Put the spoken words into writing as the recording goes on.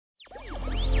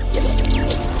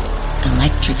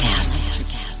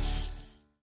Electrocast.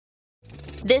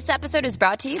 This episode is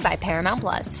brought to you by Paramount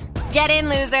Plus. Get in,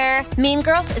 loser! Mean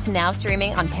Girls is now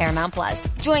streaming on Paramount Plus.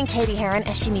 Join Katie Heron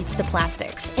as she meets the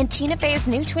plastics in Tina Fey's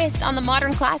new twist on the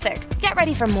modern classic. Get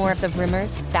ready for more of the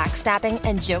rumors, backstabbing,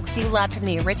 and jokes you loved from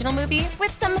the original movie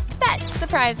with some fetch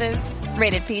surprises.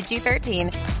 Rated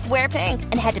PG-13. Wear pink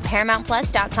and head to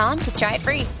ParamountPlus.com to try it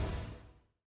free.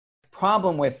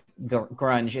 Problem with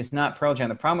grunge is not Pearl Jam.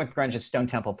 The problem with grunge is Stone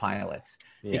Temple Pilots.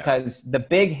 Because the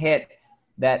big hit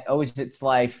that owes its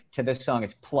life to this song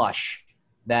is Plush.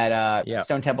 That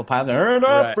Stone Temple Pilots. And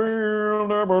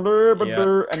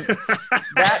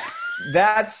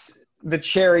that's the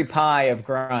cherry pie of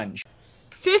grunge.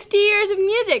 50 years of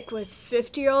music with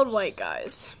 50-year-old white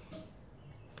guys.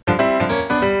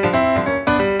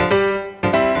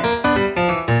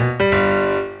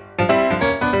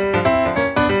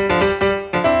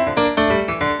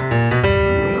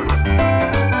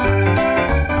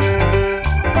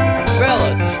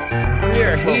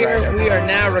 We are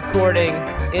now recording.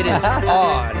 It is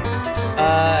on.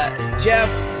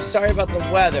 Jeff, sorry about the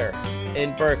weather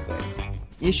in Berkeley.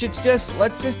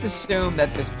 Let's just assume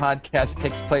that this podcast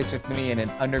takes place with me in an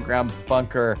underground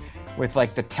bunker with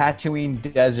like the Tatooine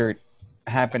desert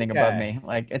happening above me.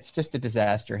 Like it's just a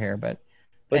disaster here, but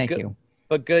thank you.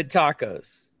 But good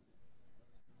tacos.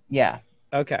 Yeah.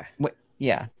 Okay.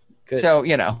 Yeah. Good. So,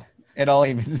 it all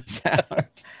evens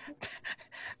out.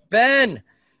 Ben,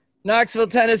 Knoxville,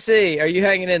 Tennessee. Are you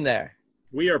hanging in there?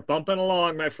 We are bumping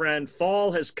along, my friend.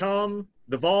 Fall has come.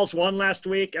 The Vols won last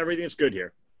week. Everything's good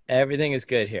here. Everything is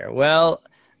good here. Well,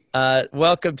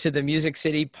 welcome to the Music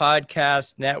City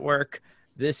Podcast Network.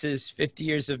 This is 50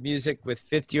 Years of Music with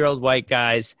 50-year-old white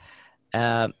guys.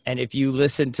 And if you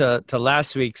listen to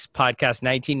last week's podcast,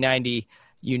 1990,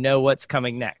 you know what's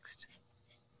coming next.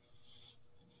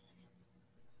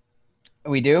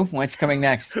 We do? What's coming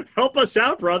next? Help us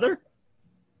out, brother.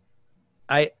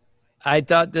 I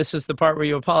thought this was the part where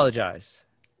you apologize.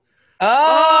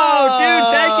 Oh, dude,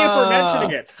 thank you for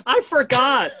mentioning it. I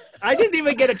forgot. I didn't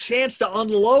even get a chance to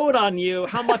unload on you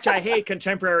how much I hate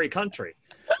contemporary country.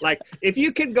 Like, if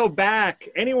you can go back,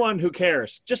 anyone who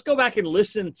cares, just go back and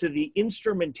listen to the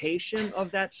instrumentation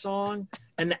of that song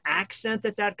and the accent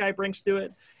that guy brings to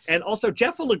it. And also,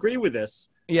 Jeff will agree with this.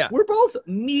 Yeah. We're both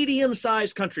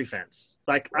medium-sized country fans.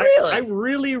 Like, really? I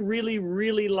really, really,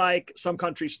 really like some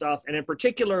country stuff. And in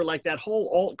particular, like that whole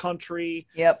alt country,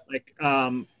 like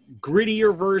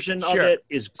grittier version of it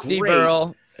is great. Steve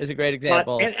Earle is a great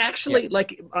example. And actually,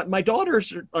 like my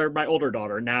daughters, or my older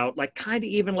daughter now, like kind of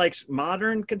even likes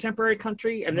modern contemporary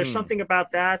country. And there's something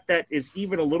about that is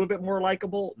even a little bit more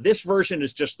likable. This version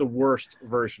is just the worst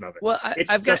version of it. Well,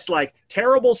 it's just like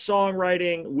terrible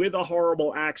songwriting with a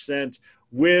horrible accent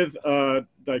with the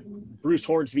Bruce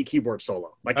Hornsby keyboard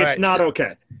solo. Like, it's not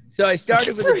okay. So I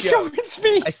started with a joke.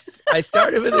 I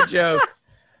started with a joke.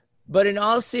 But in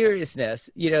all seriousness,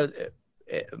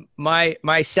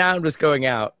 my sound was going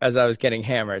out as I was getting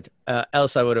hammered.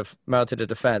 Else I would have mounted a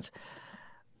defense.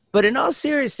 But in all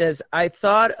seriousness, I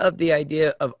thought of the idea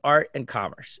of art and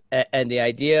commerce and the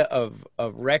idea of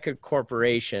record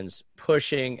corporations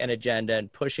pushing an agenda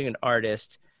and pushing an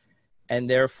artist, and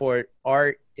therefore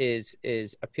art is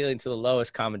appealing to the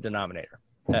lowest common denominator.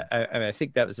 I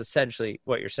think that was essentially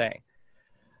what you're saying.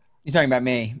 You're talking about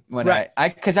me when right.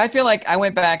 Because I feel like I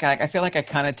went back. I feel like I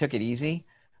kind of took it easy.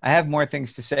 I have more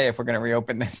things to say if we're going to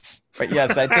reopen this. But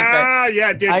yes, I think that.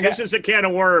 Yeah, dude, this is a can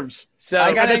of worms.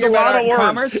 So there's a lot of worms.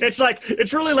 Commerce.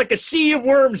 It's really like a sea of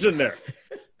worms in there.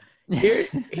 Here's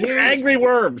angry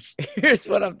worms. Here's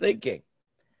what I'm thinking.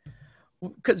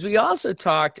 Because we also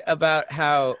talked about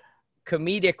how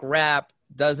comedic rap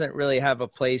doesn't really have a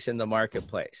place in the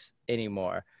marketplace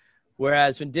anymore.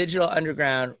 Whereas when Digital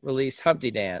Underground released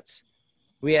Humpty Dance,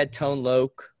 we had Tone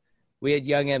Loc, we had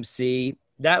Young MC.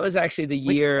 That was actually the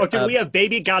year. We have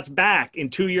Baby Gots Back in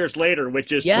 2 years later,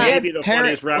 which is maybe the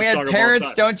funniest rap song of all time.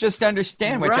 Parents Don't Just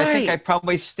Understand, which I think I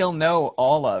probably still know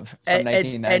all of from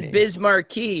 1990. And Biz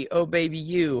Markie, Oh Baby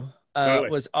You,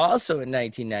 was also in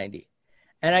 1990.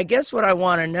 And I guess what I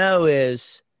want to know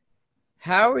is,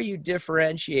 how are you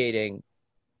differentiating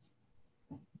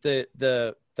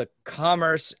the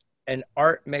commerce and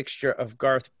art mixture of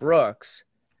Garth Brooks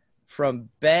from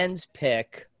Ben's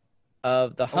pick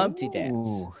of the Humpty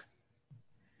Dance?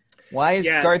 Why is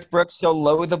Garth Brooks so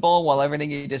loathable while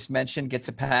everything you just mentioned gets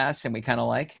a pass and we kind of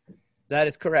like? That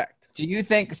is correct. Do you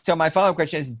think, so my follow-up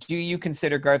question is, do you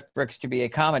consider Garth Brooks to be a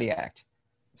comedy act?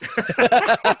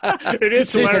 It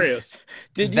is hilarious.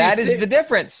 That is the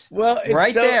difference. Well,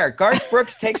 right there. Garth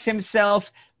Brooks takes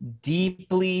himself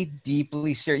deeply,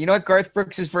 deeply serious. You know what Garth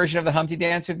Brooks' version of the Humpty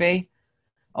Dance would be?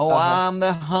 Oh, I'm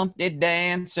the Humpty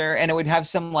Dancer, and it would have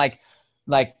some like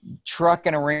truck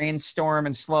in a rainstorm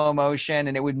in slow motion,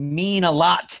 and it would mean a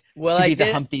lot to be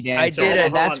the Humpty Dancer.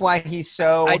 And that's why he's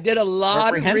so. I did a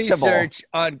lot of research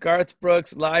on Garth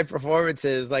Brooks' live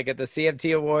performances, like at the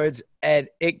CMT Awards, and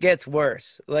it gets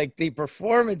worse. Like the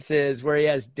performances where he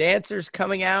has dancers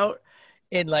coming out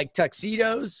in like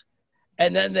tuxedos,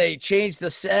 and then they change the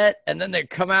set, and then they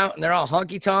come out and they're all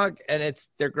honky tonk, and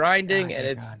they're grinding, and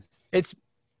it's.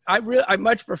 I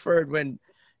much preferred when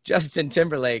Justin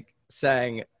Timberlake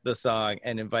sang the song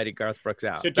and invited Garth Brooks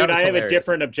out. So, dude, I have a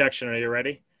different objection. Are you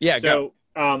ready? Yeah, so,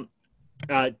 go.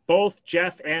 Both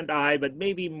Jeff and I, but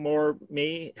maybe more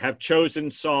me, have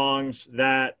chosen songs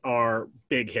that are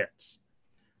big hits.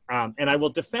 And I will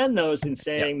defend those in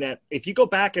saying that if you go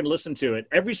back and listen to it,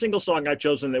 every single song I've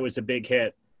chosen that was a big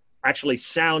hit actually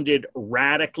sounded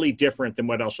radically different than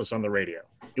what else was on the radio.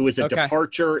 It was a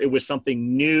departure. It was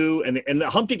something new. And the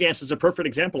Humpty Dance is a perfect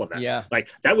example of that. Yeah. Like,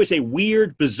 that was a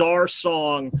weird, bizarre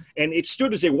song, and it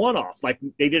stood as a one-off. Like,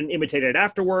 they didn't imitate it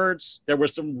afterwards. There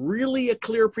was some really a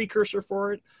clear precursor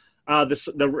for it.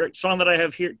 The song that I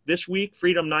have here this week,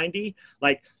 Freedom 90,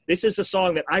 like, this is a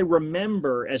song that I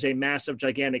remember as a massive,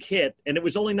 gigantic hit, and it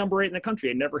was only number 8 in the country.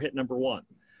 It never hit number 1.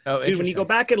 Oh, dude, when you go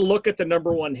back and look at the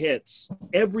number 1 hits,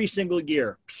 every single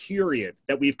year, period,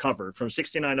 that we've covered from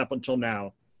 69 up until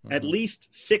now, at least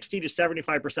 60 to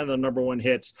 75% of the number 1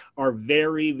 hits are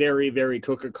very, very, very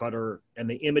cookie cutter, and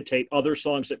they imitate other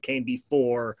songs that came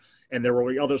before, and there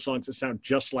will be other songs that sound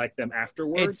just like them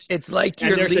afterwards. It's like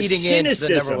you're leading into the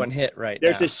number 1 hit right now.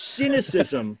 There's a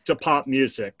cynicism to pop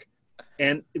music,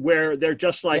 and where they're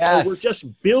just like, oh, we're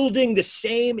just building the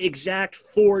same exact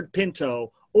Ford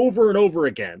Pinto over and over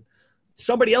again.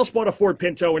 Somebody else bought a Ford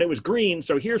Pinto and it was green,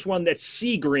 so here's one that's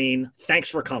sea green. Thanks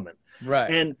for coming.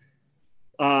 Right. And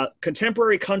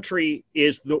contemporary country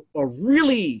is a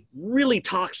really, really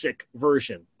toxic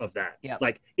version of that. Yeah.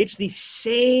 Like, it's the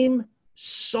same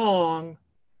song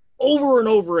over and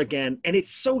over again, and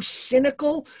it's so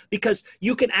cynical because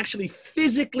you can actually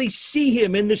physically see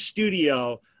him in the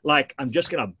studio. Like, I'm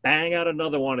just going to bang out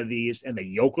another one of these, and the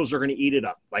yokels are going to eat it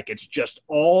up. Like, it's just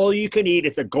all you can eat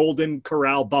at the Golden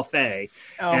Corral buffet,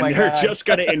 and they're just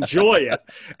going to enjoy it.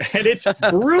 And it's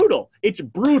brutal. It's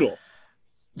brutal.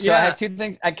 So I have 2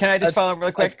 things. Can I just follow up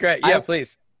really quick? That's great. Yeah,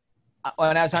 please.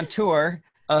 When I was on tour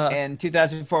in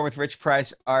 2004 with Rich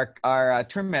Price, our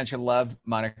tour manager loved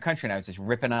modern country, and I was just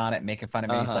ripping on it, making fun of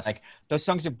it. He's like, those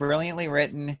songs are brilliantly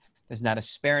written. There's not a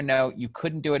spare note. You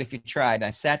couldn't do it if you tried. And I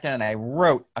sat down and I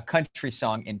wrote a country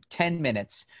song in 10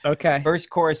 minutes. Okay. First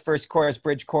chorus, bridge,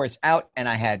 chorus out. And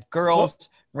I had girls,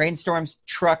 rainstorms,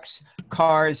 trucks,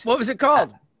 cars. What was it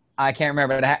called? I can't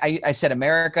remember. But I said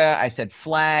America. I said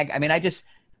flag. I mean,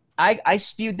 I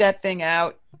spewed that thing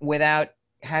out without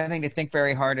having to think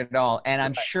very hard at all. And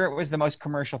I'm sure it was the most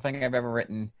commercial thing I've ever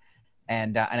written.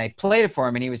 And I played it for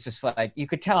him, and he was just like, you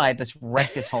could tell I had just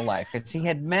wrecked his whole life, because he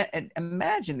had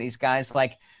imagined these guys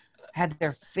like had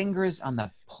their fingers on the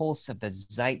pulse of the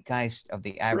zeitgeist of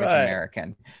the average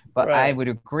American. But I would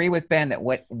agree with Ben that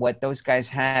what those guys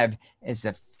have is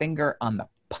a finger on the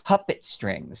puppet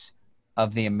strings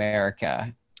of the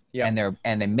America, and they're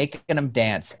making them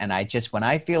dance. And when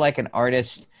I feel like an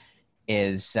artist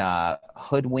is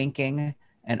hoodwinking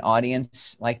an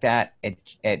audience like that,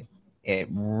 it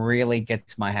really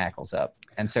gets my hackles up.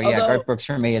 And so, Garth Brooks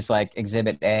for me is like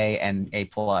Exhibit A and A+.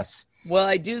 Well,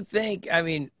 I do think, I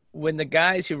mean, when the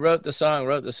guys who wrote the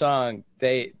song,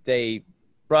 they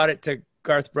brought it to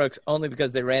Garth Brooks only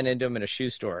because they ran into him in a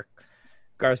shoe store.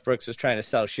 Garth Brooks was trying to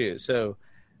sell shoes. So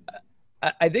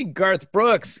I think Garth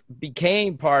Brooks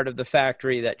became part of the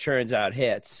factory that churns out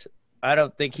hits. I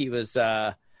don't think he was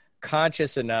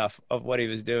conscious enough of what he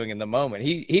was doing in the moment.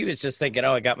 He was just thinking,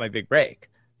 oh, I got my big break,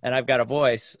 and I've got a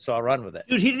voice, so I'll run with it.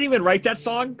 Dude, he didn't even write that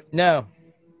song? No.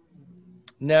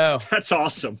 That's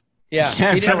awesome. Yeah.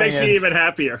 That makes me even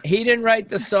happier. He didn't write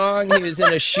the song. He was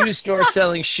in a shoe store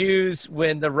selling shoes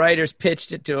when the writers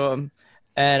pitched it to him.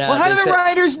 And how do the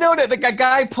writers know that? Like, a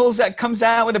guy comes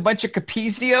out with a bunch of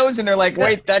Capizios, and they're like,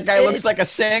 wait, that guy looks like a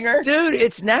singer? Dude,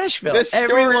 it's Nashville.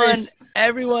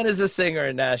 Everyone is a singer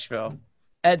in Nashville.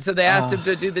 And so they asked him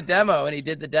to do the demo, and he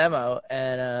did the demo.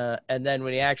 And then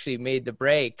when he actually made the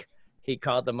break, he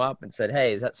called them up and said,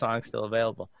 "Hey, is that song still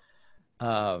available?"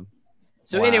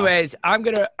 Anyways, I'm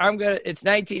gonna. It's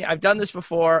 19. I've done this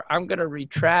before. I'm gonna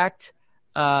retract.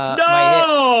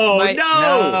 No.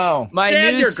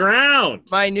 Stand your ground.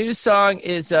 My new song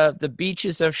is "The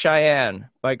Beaches of Cheyenne"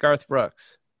 by Garth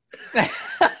Brooks. You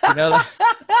know that?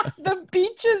 The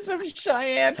Beaches of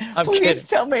Cheyenne. I'm Please kidding.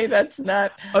 Tell me that's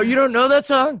not. Oh, you don't know that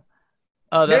song?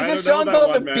 Oh, There's a song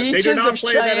called The Beaches of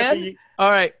Cheyenne. All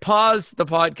right, pause the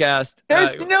podcast.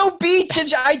 There's no beach.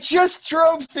 I just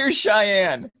drove through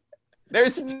Cheyenne.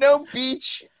 There's no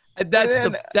beach.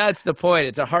 That's the point.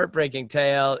 It's a heartbreaking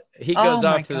tale. He goes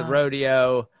off to the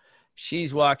rodeo.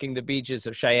 She's walking the beaches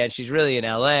of Cheyenne. She's really in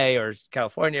L.A. or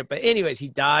California. But anyways, he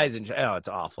dies. It's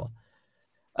awful.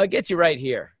 It gets you right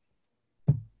here.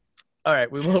 All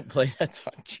right, we won't play that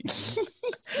song.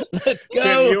 Let's go.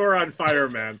 Tim, you were on fire,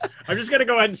 man. I'm just gonna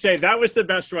go ahead and say that was the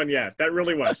best one yet. That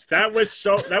really was. That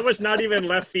was not even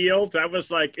left field. That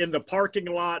was like in the parking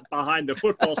lot behind the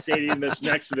football stadium that's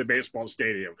next to the baseball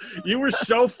stadium. You were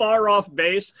so far off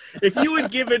base. If you had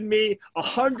given me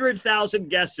 100,000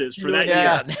 guesses for that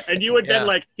year, and you had been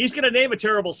like, he's gonna name a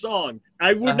terrible song,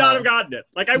 I would not have gotten it.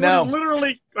 Like I would have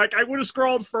literally, I would have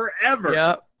scrolled forever.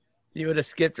 Yep, you would have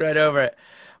skipped right over it.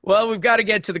 Well, we've got to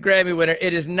get to the Grammy winner.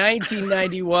 It is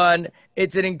 1991.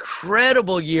 It's an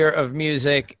incredible year of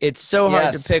music. It's so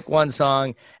hard to pick one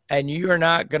song, and you are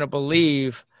not going to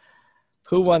believe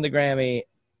who won the Grammy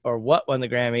or what won the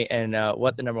Grammy and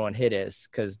what the number one hit is,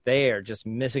 because they are just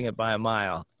missing it by a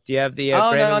mile. Do you have the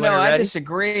Grammy winner ready? I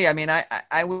disagree. I mean,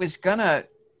 I was going to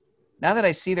 – now that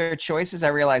I see their choices, I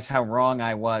realize how wrong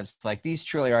I was. Like, these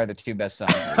truly are the two best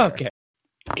songs. Okay.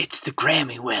 It's the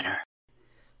Grammy winner.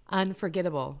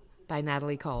 Unforgettable by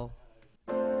Natalie Cole.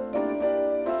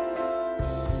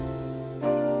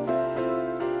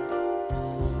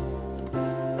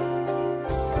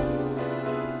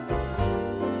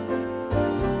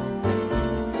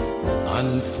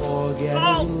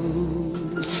 Unforgettable.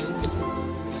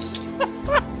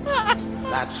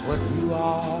 That's what you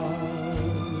are.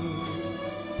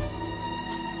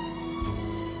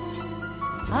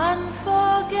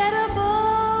 Unforgettable.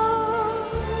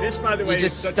 This, by the way, you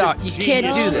just stop. You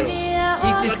can't do this.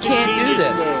 You just can't do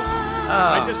this.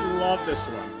 I just love this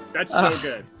one. That's so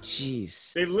good.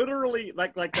 Jeez. They literally,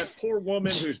 like that poor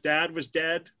woman whose dad was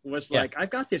dead was like, I've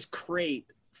got this crate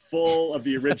full of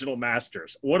the original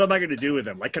masters. What am I going to do with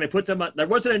them? Like, can I put them on? There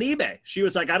wasn't an eBay. She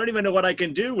was like, I don't even know what I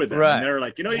can do with them. Right. And they were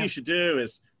like, what you should do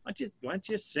is, why don't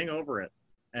you just sing over it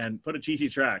and put a cheesy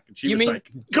track? And she was like,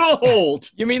 gold.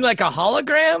 You mean like a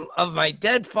hologram of my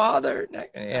dead father?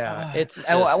 Yeah, it's just...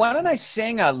 Why don't I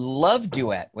sing a love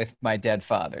duet with my dead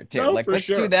father too? Let's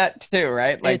do that too,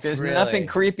 right? Like, there's nothing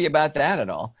creepy about that at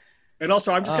all. And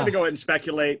also, I'm just going to go ahead and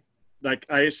speculate. Like,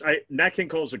 Nat King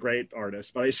Cole's a great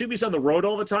artist, but I assume he's on the road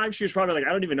all the time. She was probably like,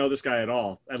 I don't even know this guy at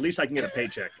all. At least I can get a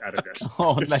paycheck out of this.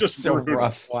 That's just so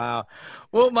rough. Wow.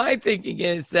 Well, my thinking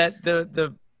is that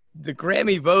the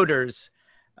Grammy voters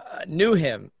knew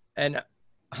him and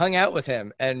hung out with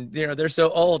him, and they're so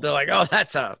old, they're like, oh,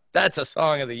 that's a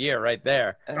song of the year right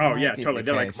there. Oh yeah, totally.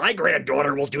 They're like, my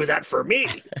granddaughter will do that for me.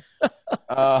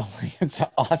 Oh, it's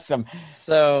awesome.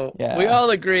 So we all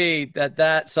agree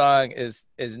that song is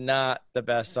not the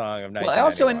best song of 1991. Well,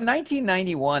 also in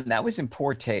 1991, that was in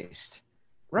poor taste.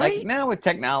 Right? Like, now with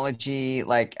technology,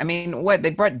 like, I mean, they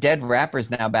brought dead rappers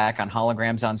now back on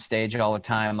holograms on stage all the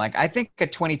time. Like, I think a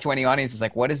 2020 audience is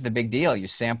like, what is the big deal? You're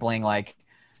sampling like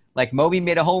Moby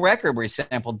made a whole record where he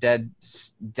sampled dead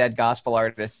gospel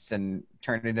artists and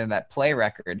turned it into that Play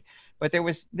record. But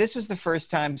this was the first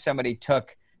time somebody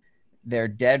took their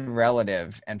dead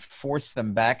relative and forced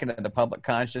them back into the public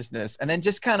consciousness and then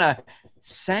just kind of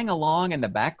sang along in the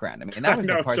background. I mean, that was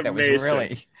the part that was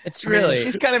really... It's really...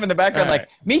 she's kind of in the background like,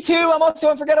 me too, I'm also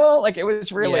unforgettable. Like, it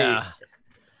was really... Yeah.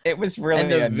 It was really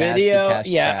and the video...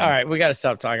 All right, we got to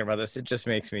stop talking about this. It just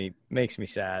makes me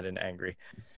sad and angry.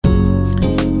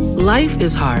 Life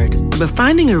is hard, but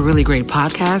finding a really great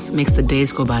podcast makes the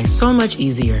days go by so much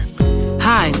easier.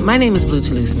 Hi, my name is Blue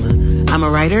Telusma. I'm a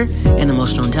writer, an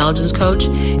emotional intelligence coach,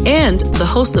 and the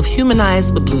host of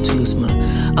Humanize with Blue Telusma,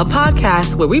 a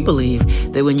podcast where we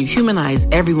believe that when you humanize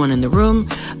everyone in the room,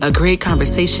 a great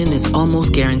conversation is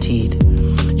almost guaranteed.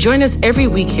 Join us every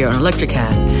week here on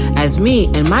Electricast as me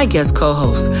and my guest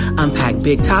co-hosts unpack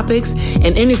big topics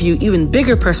and interview even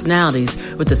bigger personalities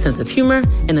with a sense of humor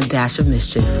and a dash of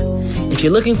mischief. If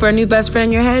you're looking for a new best friend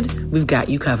in your head, we've got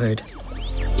you covered.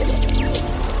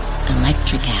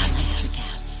 Electricast.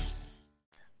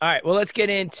 All right, well, let's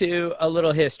get into a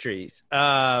little histories.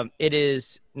 It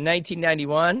is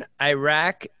 1991.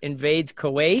 Iraq invades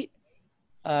Kuwait.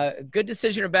 Good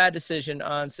decision or bad decision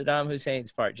on Saddam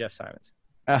Hussein's part, Jeff Simons?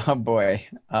 Oh, boy.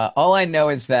 All I know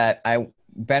is that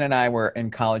Ben and I were in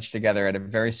college together at a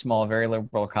very small, very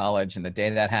liberal college. And the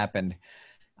day that happened,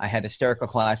 I had hysterical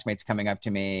classmates coming up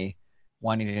to me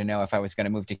wanting to know if I was going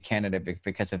to move to Canada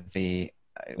because of the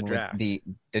draft. the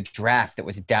draft that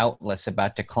was doubtless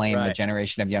about to claim a Right.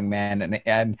 generation of young men,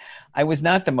 and I was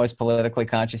not the most politically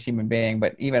conscious human being,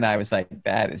 but even I was like,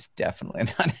 that is definitely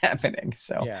not happening.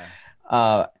 So Yeah.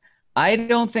 I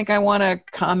don't think I want to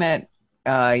comment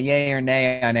yay or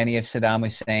nay on any of Saddam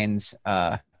Hussein's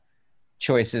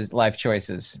life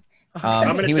choices. I'm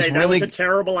going to he say was that really, was a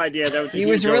terrible idea. That was a he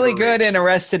was huge really overreach. good in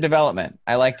Arrested Development.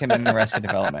 I liked him in Arrested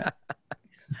Development.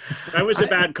 That was a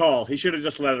bad call. He should have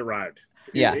just let it ride.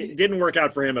 Yeah. It didn't work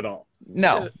out for him at all.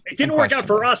 No, It didn't work out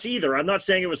for us either. I'm not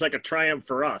saying it was like a triumph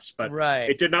for us, but Right.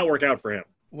 it did not work out for him.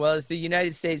 Well, as the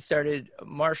United States started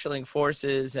marshaling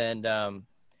forces and,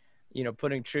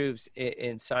 putting troops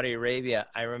in Saudi Arabia,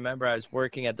 I remember I was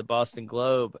working at the Boston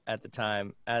Globe at the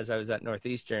time as I was at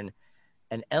Northeastern,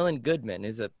 and Ellen Goodman,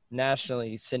 who's a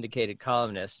nationally syndicated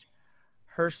columnist,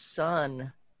 her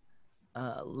son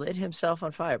lit himself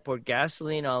on fire, poured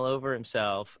gasoline all over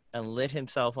himself and lit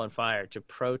himself on fire to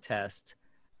protest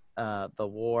the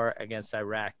war against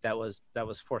Iraq that was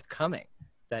forthcoming,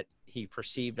 that he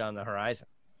perceived on the horizon.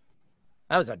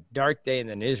 That was a dark day in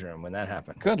the newsroom when that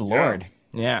happened. Good Lord.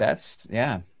 Yeah. That's,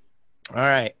 yeah. All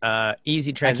right.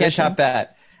 Easy I transition. can't top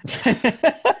that.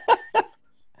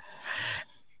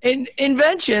 In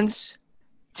inventions,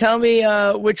 tell me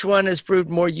which one has proved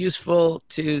more useful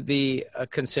to the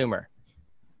consumer.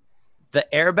 The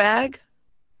airbag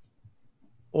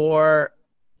or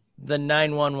the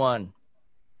 911?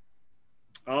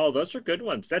 Oh, those are good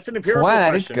ones. That's an empirical Wow,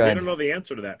 that is question. good. We don't know the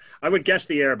answer to that. I would guess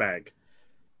the airbag.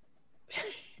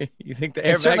 You think the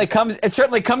It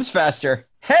certainly comes faster.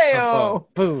 Hey-o!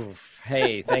 Poof.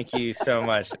 Hey, thank you so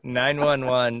much.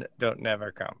 911 don't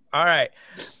never come. All right.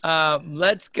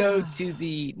 Let's go to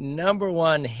the number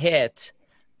one hit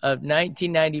of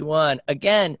 1991.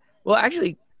 Again, well,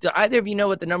 actually, do either of you know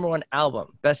what the number one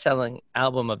best-selling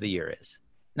album of the year is?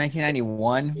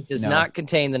 1991? It does No. not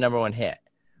contain the number one hit.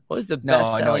 What was the No,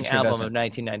 best-selling it sure album doesn't. of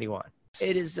 1991?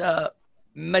 It is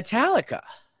Metallica.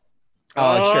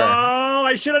 Oh, sure. Oh,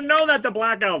 I should have known that. The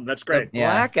Black Album. That's great. The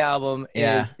Yeah. Black Album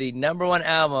Yeah. is the number one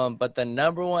album, but the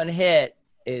number one hit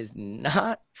is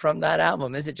not from that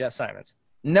album, is it, Jeff Simons?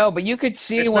 No, but you could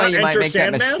see It's why not you might Enter make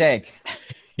Sandman? that mistake.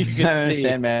 You I can see.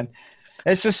 understand, man.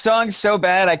 It's a song so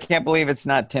bad, I can't believe it's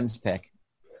not Tim's pick.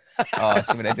 Oh,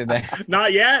 see what I did there?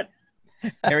 Not yet.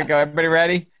 Here we go. Everybody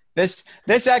ready? This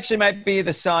actually might be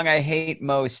the song I hate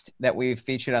most that we've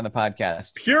featured on the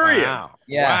podcast. Period. Wow.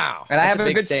 Yeah. Wow. And I That's have a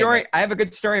big good statement. story. I have a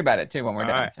good story about it too when we're All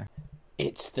done. right. So.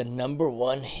 It's the number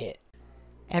one hit.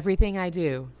 Everything I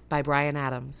Do by Bryan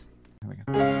Adams. Here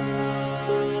we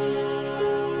go.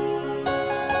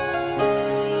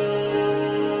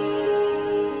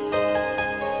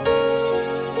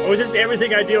 Oh, is this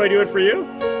everything I do it for you?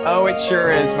 Oh, it sure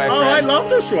is, my Oh, I friend. love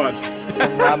this one.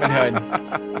 Robin Hood.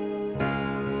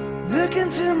 Look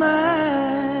into my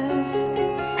eyes,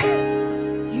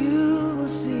 you will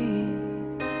see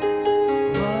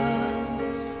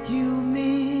what you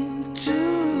mean to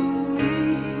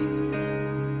me.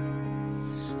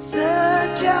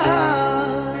 Such a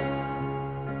heart,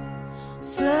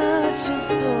 such a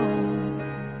soul.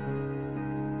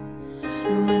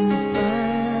 And when you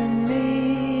find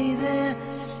me there,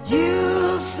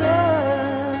 you'll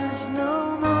search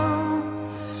no more.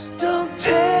 Don't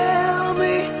tell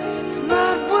me it's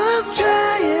not worth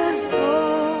trying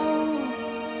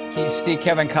for. Can you see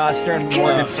Kevin Costner and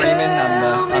Morgan Freeman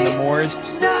on the moors?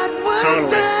 It's not worth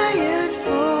Totally. dying for.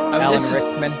 Oh, Alan this is-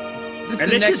 Rickman. This And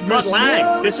the this next is Mutt Bruce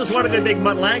Lang. This is one of the big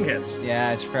Mutt Lang hits.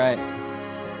 Yeah, that's right.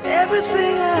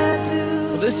 Everything I do,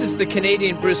 Well, this is the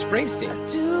Canadian Bruce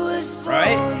Springsteen. do it for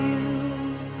Right.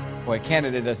 you. Boy,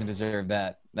 Canada doesn't deserve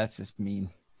that. That's just mean.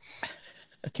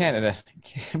 Canada.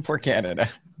 Poor Canada.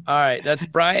 All right, that's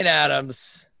Bryan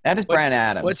Adams. That is Bryan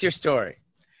Adams. What's your story?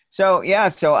 So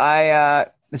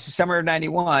this is summer of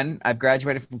 91. I've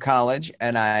graduated from college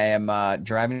and I am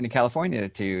driving to California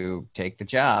to take the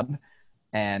job.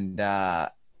 And I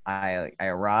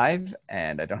arrive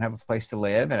and I don't have a place to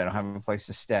live and I don't have a place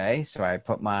to stay. So I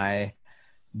put my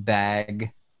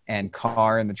bag and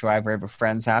car in the driveway of a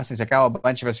friend's house. He's like, oh, a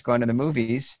bunch of us are going to the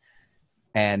movies.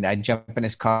 And I jump in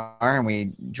his car and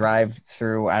we drive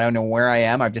through, I don't know where I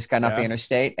am. I've just gotten off the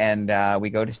interstate and we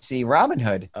go to see Robin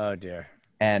Hood. Oh, dear.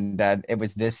 And it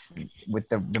was this with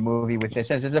the movie with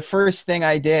this. As the first thing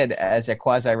I did as a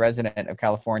quasi-resident of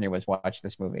California was watch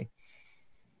this movie.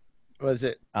 Was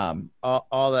it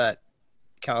all that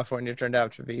California turned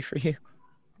out to be for you?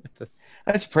 That's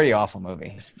a pretty awful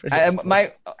movie.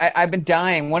 I've been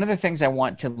dying. One of the things I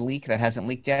want to leak that hasn't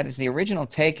leaked yet is the original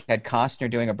take had Costner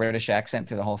doing a British accent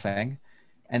through the whole thing.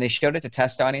 and they showed it to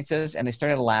test audiences, and they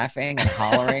started laughing and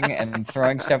hollering and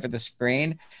throwing stuff at the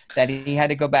screen that he had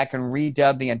to go back and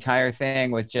redub the entire thing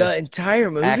with just The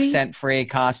entire movie? accent-free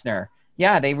Costner.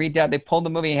 Yeah, they pulled the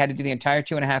movie. He had to do the entire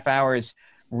 2.5 hours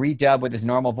redub with his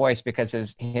normal voice because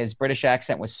his British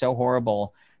accent was so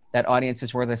horrible that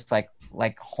audiences were just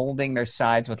like holding their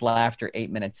sides with laughter 8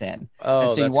 minutes in. Oh, and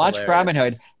so you that's watch hilarious. Robin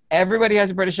Hood, everybody has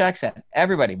a British accent.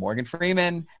 Everybody. Morgan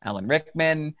Freeman, Alan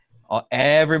Rickman,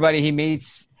 everybody he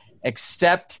meets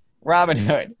except Robin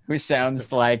Hood, who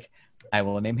sounds like, I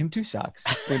will name him Two Socks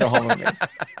through the whole movie.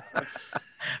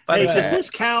 Hey, does this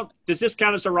count? Does this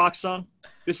count as a rock song?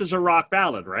 This is a rock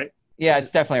ballad, right? Yeah,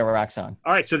 it's definitely a rock song.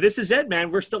 All right, so this is it,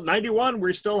 man. We're still 91.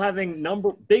 We're still having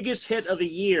biggest hit of the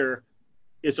year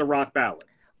is a rock ballad.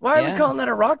 Why are we calling that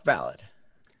a rock ballad?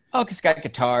 Oh, because it's got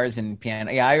guitars and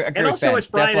piano. Yeah, I agree And with also Ben. it's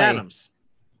Bryan Definitely. Adams.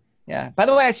 Yeah. By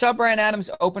the way, I saw Bryan Adams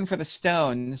open for the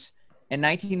Stones in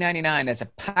 1999 as a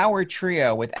power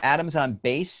trio with Adams on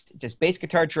bass, just bass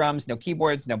guitar, drums, no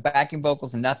keyboards, no backing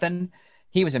vocals, nothing.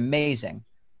 He was amazing.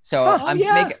 So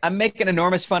I'm making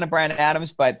enormous fun of Bryan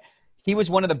Adams, but he was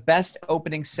one of the best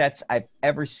opening sets I've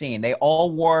ever seen. They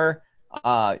all wore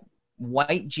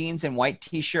white jeans and white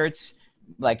T-shirts,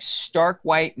 like stark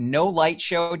white, no light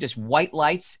show, just white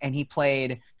lights, and he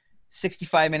played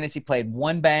 65 minutes. He played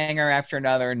one banger after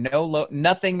another,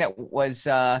 nothing that was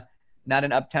not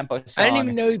an up-tempo song. I didn't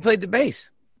even know he played the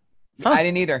bass. I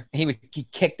didn't either. He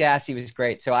kicked ass. He was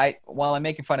great. So while I'm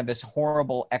making fun of this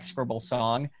horrible, execrable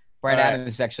song, Bryan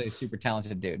Adams is actually a super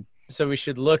talented dude. So we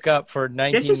should look up for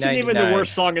 1999. This isn't even the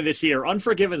worst song of this year.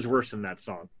 Unforgiven's worse than that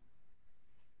song.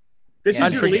 This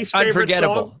is your least favorite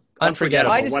Unforgettable. song?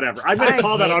 Unforgettable. Whatever. I'm going to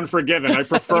call that Unforgiven. I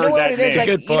prefer You know what that it is? name.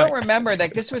 Like, you don't remember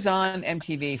that this was on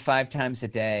MTV 5 times a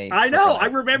day. I know. for I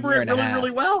remember year it and a really, half.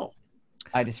 really well.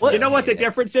 I just You know what the hated it.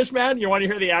 difference is, man? You want to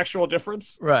hear the actual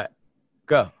difference? Right.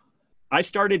 Go. I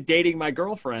started dating my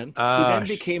girlfriend, who then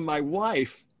became my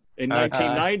wife in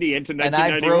 1990 into And I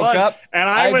 1991. broke up. And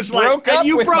I was like, broke up and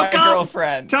you with broke my up.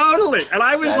 girlfriend. Totally. And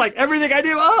I was like, everything I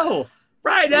do,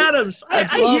 Bryan Adams. I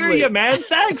hear lovely. you, man.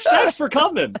 Thanks for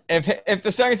coming. If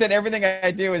the song said everything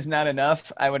I do is not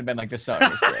enough, I would have been like, this song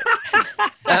is great.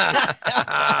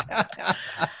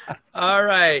 All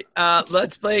right.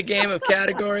 Let's play a game of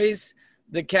categories.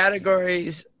 The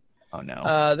categories. Oh,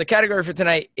 no. The category for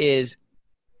tonight is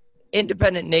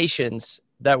independent nations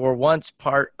that were once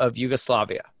part of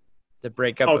Yugoslavia. The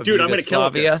breakup of dude, I'm gonna kill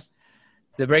it Yugoslavia. this.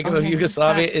 The breakup of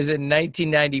Yugoslavia is in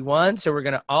 1991, so we're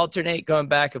going to alternate going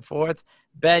back and forth.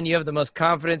 Ben, you have the most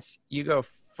confidence. You go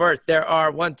first. There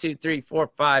are 1, 2, 3, 4,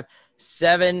 5,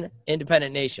 7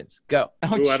 independent nations. Go. Ooh, I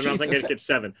don't know if I'm going to get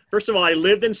 7. First of all, I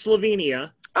lived in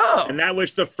Slovenia. Oh. And that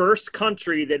was the first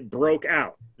country that broke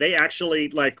out. They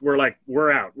actually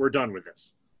we're out. We're done with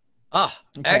this. Oh,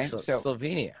 Okay, excellent. so-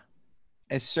 Slovenia.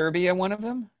 Is Serbia one of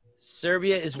them?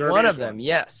 Serbia is Serbia one is of them, one.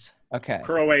 yes. Okay.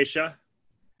 Croatia.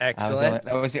 Excellent.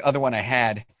 That was the other one I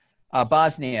had.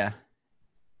 Bosnia.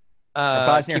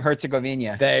 Bosnia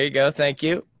Herzegovina. There you go. Thank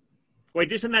you.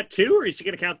 Wait, isn't that 2, or is you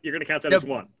going to count? You're going to count that Nope. as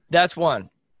 1? That's 1.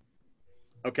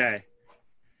 Okay.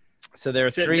 So there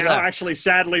are So 3 now, left. actually,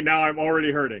 sadly, now I'm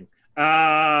already hurting.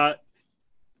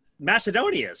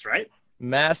 Macedonia is right.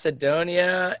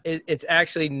 Macedonia. It's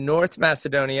actually North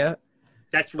Macedonia.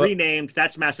 That's renamed.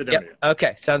 That's Macedonia. Yep.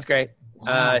 Okay. Sounds great.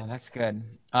 Wow, that's good.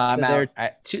 I'm so there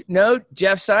out. No,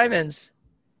 Jeff Simons.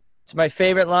 It's my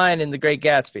favorite line in The Great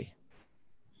Gatsby.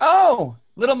 Oh,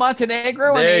 Little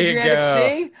Montenegro and There you Adriatic go.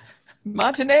 Sea.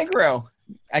 Montenegro.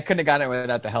 I couldn't have gotten it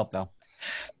without the help, though.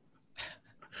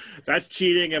 That's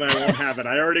cheating, and I won't have it.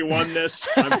 I already won this.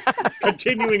 I'm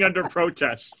continuing under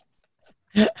protest.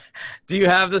 Do you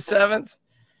have the 7th?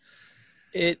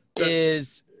 It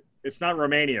is. It's not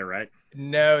Romania, right?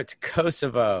 No, it's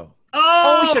Kosovo.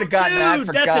 Oh, we should have gotten that, dude,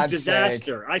 for that's God's a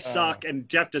disaster. sake. I suck, and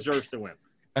Jeff deserves to win.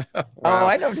 Oh,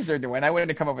 I don't deserve to win. I wouldn't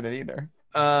have come up with it either.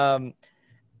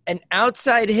 An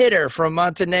outside hitter from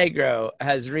Montenegro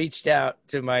has reached out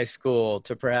to my school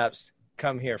to perhaps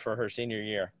come here for her senior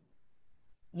year.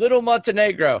 Little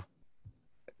Montenegro.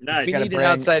 Nice. We gotta need an bring-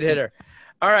 outside hitter.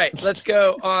 All right, let's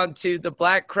go on to the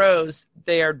Black Crowes.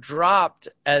 They are dropped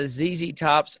as ZZ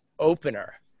Top's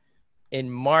opener in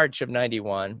March of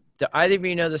 91. Do either of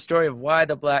you know the story of why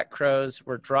the Black Crowes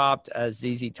were dropped as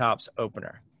ZZ Top's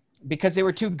opener? Because they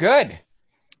were too good.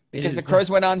 Because the Crows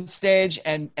went on stage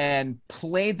and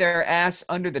played their ass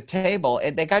under the table.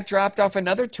 And they got dropped off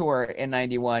another tour in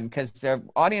 91 because the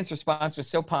audience response was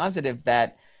so positive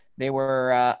that they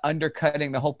were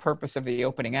undercutting the whole purpose of the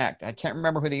opening act. I can't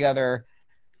remember who the other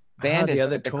band is. the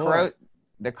other but tour.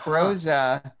 The Crows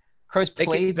Crows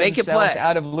played make it themselves play.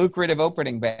 out of lucrative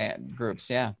opening band groups.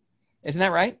 Yeah. Isn't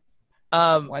that right?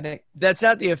 Why they? That's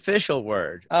not the official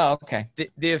word. Oh, okay.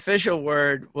 The official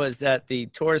word was that the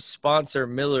tour's sponsor,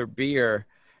 Miller Beer,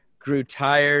 grew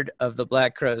tired of the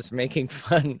Black Crowes making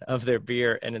fun of their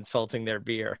beer and insulting their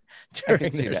beer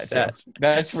during their set. Too.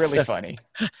 That's really funny.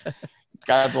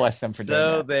 God bless them for doing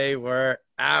that. So they were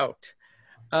out.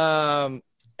 And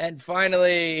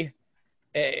finally,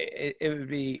 it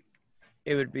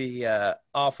would be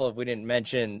awful if we didn't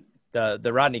mention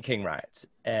the Rodney King riots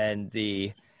and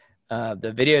the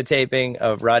videotaping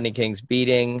of Rodney King's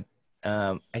beating.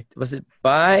 Was it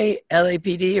by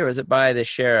LAPD or was it by the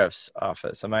sheriff's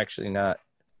office? I'm not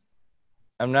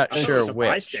sure which.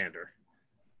 Bystander.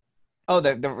 Oh,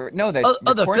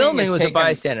 the filming was a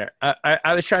bystander.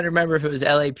 I was trying to remember if it was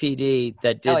LAPD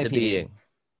that did the beating.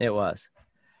 It was.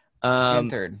 June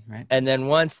 3rd, right? And then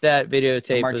once that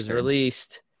videotape was 3rd.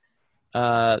 released,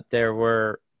 there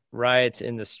were riots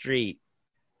in the street.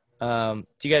 Do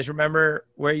you guys remember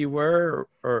where you were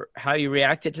or how you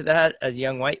reacted to that as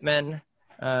young white men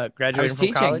graduating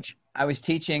from college? I was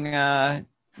teaching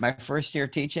my first year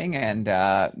teaching, and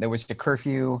there was a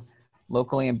curfew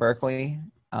locally in Berkeley.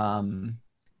 Ben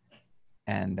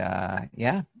and I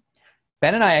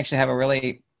actually have a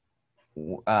really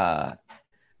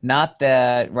not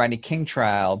the Rodney King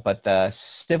trial, but the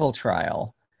civil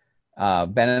trial.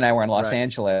 Ben and I were in Los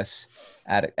Angeles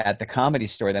at the Comedy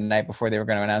Store the night before they were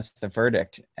going to announce the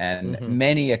verdict, and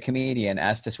many a comedian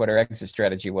asked us what our exit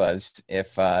strategy was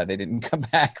if they didn't come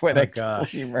back with a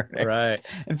guilty verdict. Right.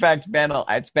 In fact,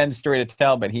 it's Ben's story to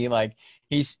tell, but he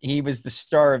was the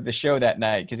star of the show that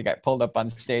night because he got pulled up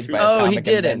on stage by a comic. He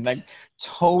didn't. And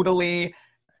totally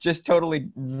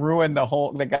ruined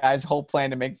the guy's whole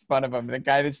plan to make fun of him. The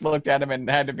guy just looked at him and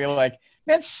had to be like,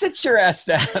 "Man, sit your ass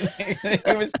down."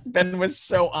 Ben was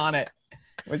so on it.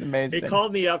 It was amazing. He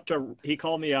called me up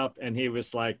and he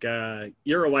was like,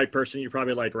 "You're a white person. You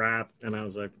probably like rap." And I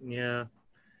was like, "Yeah."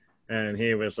 And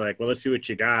he was like, "Well, let's see what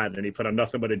you got." And he put on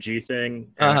Nothing But a G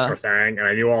Thing and a thang, and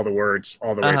I knew all the words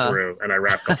all the way through, and I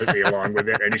rapped completely along with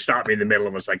it. And he stopped me in the middle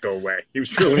and was like, "Go away." He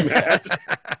was really mad.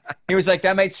 He was like,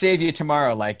 "That might save you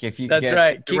tomorrow. Like if you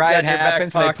the riot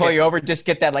happens, and they pull you over, just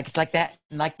get that. Like it's like that,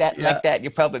 and like that, and like that.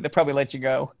 They'll probably let you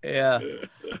go." Yeah,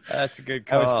 that's a good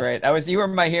call. That was great. You were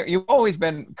my hero. You've always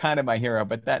been kind of my hero,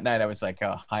 but that night I was like,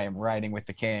 "Oh, I am riding with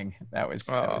the king." That was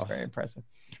very impressive.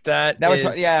 That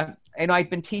was yeah. And I've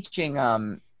been teaching.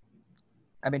 I've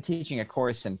been teaching a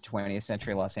course in 20th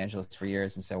century Los Angeles for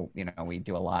years, and so we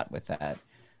do a lot with that,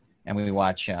 and we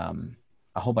watch a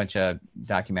whole bunch of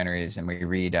documentaries, and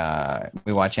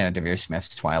we watch Anna Deavere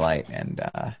Smith's Twilight, and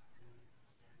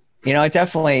it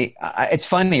definitely it's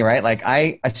funny, right? Like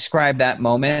I ascribe that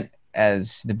moment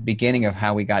as the beginning of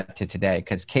how we got to today,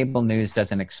 because cable news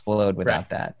doesn't explode without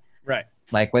that. Right.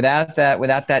 Like without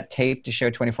that tape to show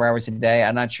 24 hours a day,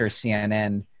 I'm not sure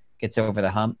CNN gets over the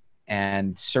hump,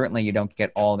 and certainly you don't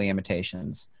get all the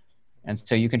imitations. And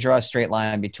so you can draw a straight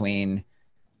line between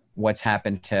what's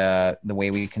happened to the way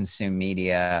we consume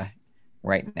media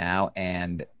right now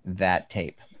and that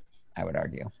tape, I would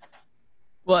argue.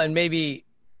 Well, and maybe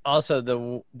also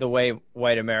the way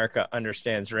white America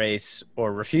understands race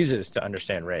or refuses to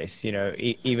understand race,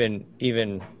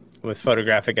 even with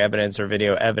photographic evidence or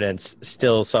video evidence,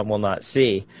 still some will not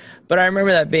see. But I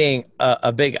remember that being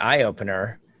a big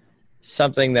eye-opener,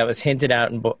 something that was hinted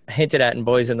at in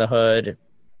Boys in the Hood,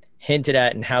 hinted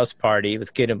at in House Party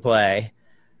with Kid and Play.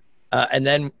 And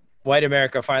then white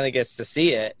America finally gets to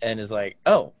see it and is like,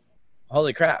 oh,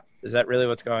 holy crap, is that really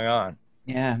what's going on?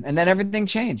 Yeah, and then everything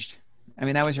changed. I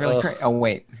mean, that was really crazy. Oh,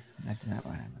 wait. That's not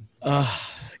what happened.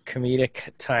 Comedic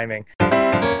timing.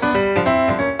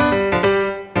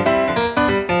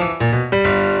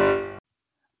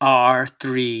 Our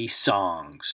 3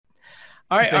 songs.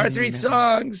 All right, our 3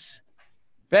 songs.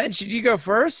 Ben, should you go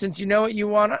first since you know what you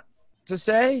want to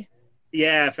say?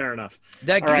 Yeah, fair enough.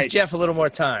 That gives Jeff a little more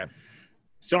time.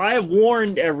 So I have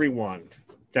warned everyone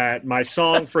that my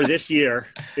song for this year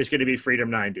is going to be Freedom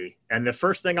 90. And the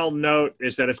first thing I'll note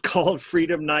is that it's called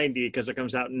Freedom 90 because it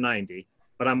comes out in 90.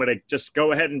 But I'm going to just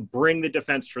go ahead and bring the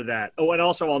defense for that. Oh, and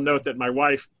also I'll note that my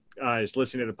wife is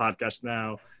listening to the podcast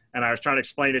now. And I was trying to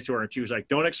explain it to her, and she was like,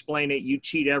 "Don't explain it. You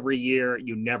cheat every year.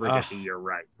 You never get the year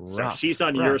right." So she's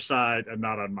on your side and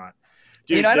not on mine.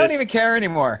 Dude, I don't even care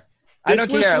anymore. I don't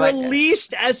care. This was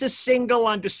released as a single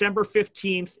on December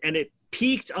 15th, and it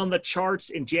peaked on the charts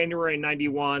in January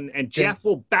 91. And Jeff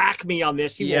will back me on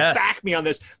this. He will back me on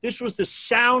this. This was the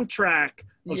soundtrack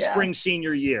of spring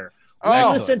senior year. I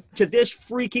listened to this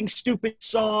freaking stupid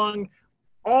song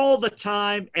all the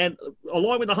time, and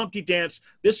along with the Humpty Dance,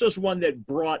 this was one that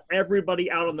brought everybody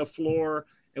out on the floor,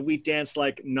 and we danced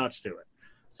like nuts to it.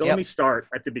 So let me start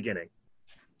at the beginning.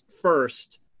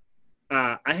 First,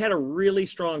 I had a really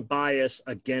strong bias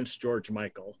against George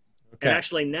Michael. Okay. And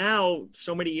actually now,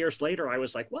 so many years later, I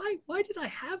was like, why did I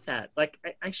have that? Like,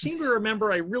 I seem to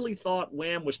remember I really thought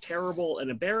Wham was terrible and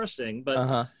embarrassing,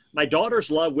 but my daughters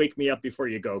love Wake Me Up Before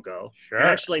You Go Go. Sure. And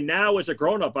actually now as a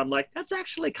grown-up, I'm like, that's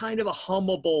actually kind of a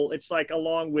hummable, it's like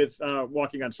along with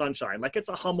Walking on Sunshine, like it's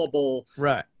a hummable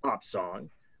pop song.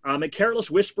 And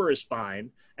Careless Whisper is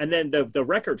fine. And then the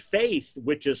record Faith,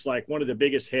 which is like one of the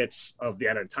biggest hits of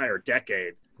that entire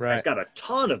decade, has got a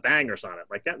ton of bangers on it.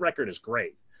 Like that record is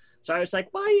great. So I was like,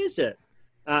 why is it?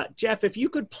 Jeff, if you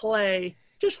could play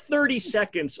just 30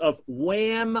 seconds of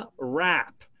Wham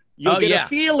rap, you'll get a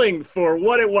feeling for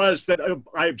what it was that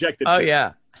I objected to. Oh,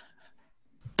 yeah.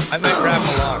 I might rap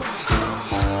along.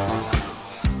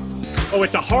 Oh,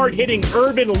 it's a hard-hitting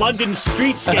urban London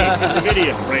streetscape in the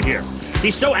video right here.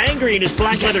 He's so angry in his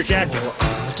black leather jacket.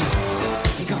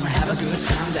 You're gonna have a good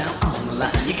time down on the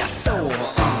line. You got soul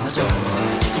on the door.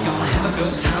 You're gonna have a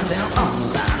good time down on the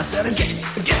line. I said, get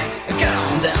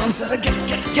on down. I said,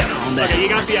 get on down. Okay, you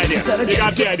got the idea. You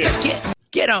got the idea.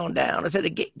 Get on down. I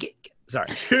said, get. Sorry.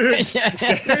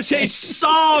 There's a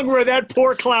song where that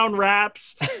poor clown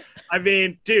raps. I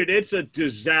mean, dude, it's a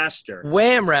disaster.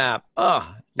 Wham rap.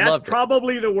 Oh, that's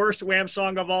probably the worst Wham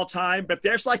song of all time, but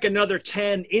there's like another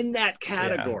 10 in that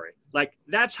category. Yeah. Like,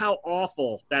 that's how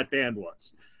awful that band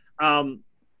was.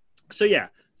 So, yeah,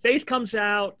 Faith comes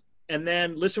out, and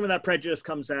then Listen Without Prejudice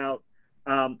comes out.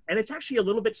 And it's actually a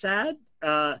little bit sad.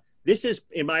 This is,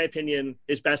 in my opinion,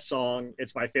 his best song.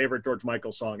 It's my favorite George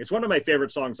Michael song. It's one of my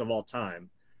favorite songs of all time.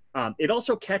 It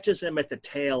also catches him at the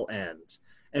tail end.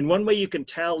 And one way you can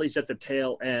tell he's at the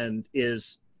tail end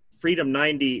is Freedom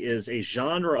 90 is a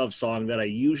genre of song that I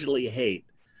usually hate,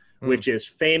 which is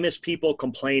famous people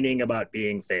complaining about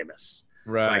being famous.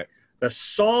 Right. Like, the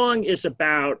song is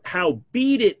about how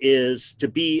beat it is to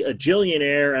be a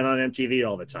jillionaire and on MTV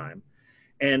all the time.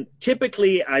 And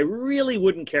typically, I really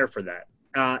wouldn't care for that.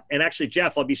 And actually,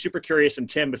 Jeff, I'll be super curious, and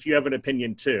Tim, if you have an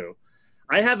opinion too.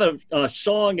 I have a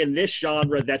song in this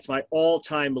genre that's my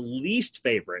all-time least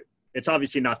favorite. It's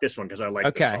obviously not this one because I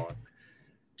like this song.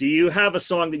 Do you have a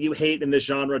song that you hate in this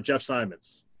genre, Jeff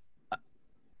Simons?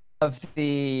 Of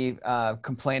the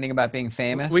complaining about being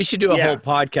famous? We should do a whole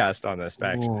podcast on this,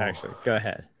 actually. Go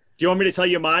ahead. Do you want me to tell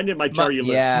you mine? It might jar you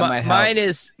loose. Yeah,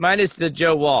 mine is the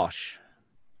Joe Walsh.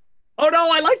 Oh, no,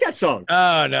 I like that song.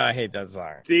 Oh, no, I hate that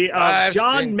song. The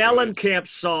John Mellencamp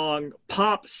song,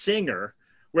 Pop Singer,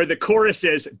 where the chorus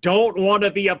is, don't want to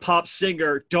be a pop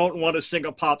singer, don't want to sing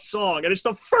a pop song. And it's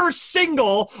the first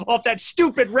single off that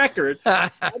stupid record.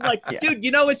 I'm like, dude,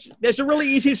 there's a really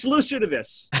easy solution to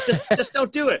this. Just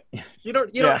don't do it. You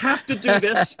don't have to do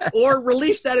this, or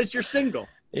release that as your single.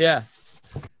 Yeah.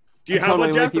 Do you have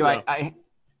one, Jeff?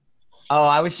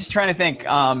 I was just trying to think.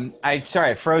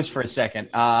 I froze for a second.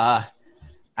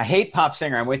 I hate Pop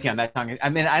Singer. I'm with you on that song. I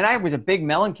mean, and I was a big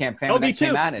Mellencamp fan when that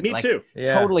came out. Me too.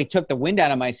 Yeah. Totally took the wind out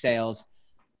of my sails.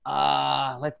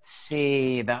 Let's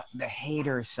see. The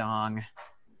Hater song.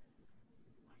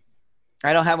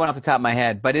 I don't have one off the top of my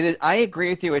head, but it is. I agree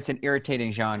with you. It's an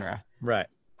irritating genre. Right.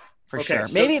 For sure.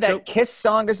 Maybe that Kiss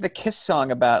song. There's the Kiss song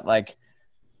about like,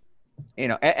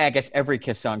 I guess every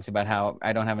Kiss song's about how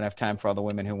I don't have enough time for all the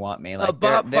women who want me. Like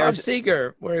Bob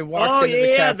Seger, where he walks into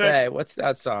the cafe. What's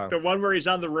that song? The one where he's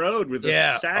on the road with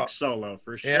the sax solo,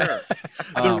 for sure. Yeah.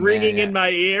 The ringing in my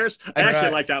ears. I actually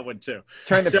like that one, too.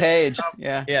 Turn the page.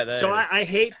 Yeah. So I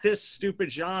hate this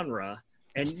stupid genre,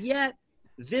 and yet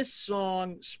this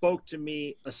song spoke to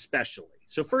me especially.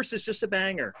 So first, it's just a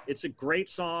banger. It's a great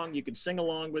song. You can sing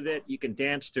along with it. You can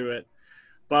dance to it.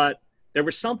 But there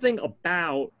was something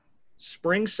about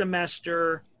spring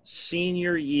semester,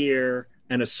 senior year,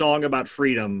 and a song about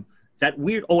freedom. That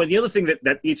weird. Oh, and the other thing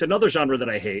that it's another genre that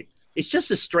I hate. It's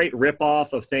just a straight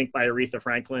ripoff of Think by Aretha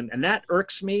Franklin, and that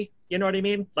irks me. You know what I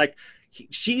mean? Like,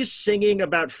 she's singing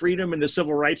about freedom in the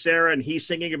civil rights era, and he's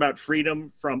singing about freedom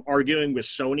from arguing with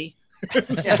Sony.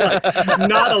 It's like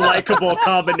not a likable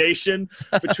combination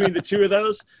between the two of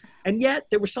those. And yet,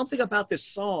 there was something about this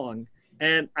song.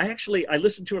 And I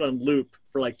listened to it on loop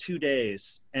for like 2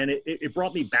 days, and it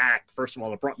brought me back. First of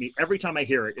all, every time I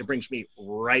hear it, it brings me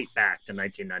right back to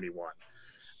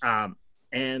 1991.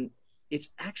 And it's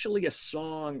actually a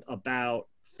song about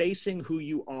facing who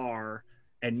you are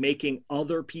and making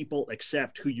other people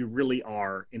accept who you really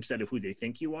are instead of who they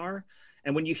think you are.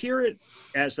 And when you hear it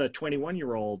as a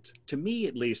 21-year-old, to me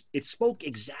at least, it spoke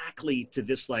exactly to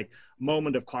this like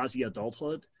moment of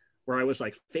quasi-adulthood, where I was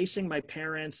like facing my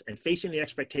parents and facing the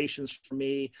expectations for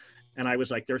me. And I was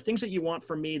like, there are things that you want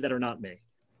from me that are not me.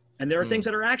 And there are things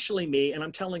that are actually me, and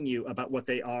I'm telling you about what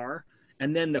they are.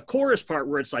 And then the chorus part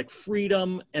where it's like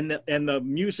freedom and the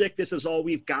music, this is all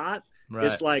we've got. Right.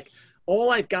 It's like,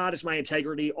 all I've got is my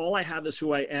integrity. All I have is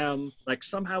who I am. Like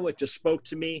somehow it just spoke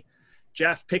to me.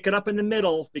 Jeff, pick it up in the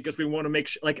middle because we want to make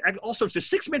sure, like, also it's a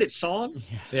 6-minute song.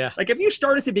 Yeah. Like if you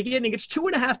start at the beginning, it's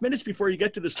 2.5 minutes before you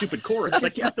get to the stupid chorus.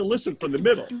 Like you have to listen from the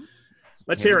middle.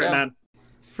 Let's hear it, man.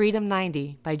 Freedom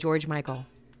 90 by George Michael.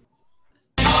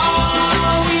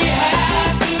 All we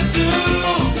have to do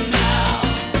now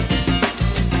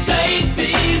is take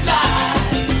these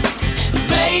lies and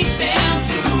make them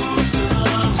true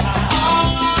somehow.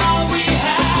 All we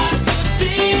have to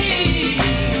see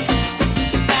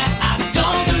is that I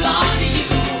don't belong to you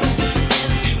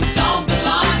and you don't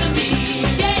belong to me.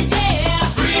 Yeah, yeah.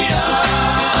 Freedom.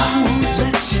 I won't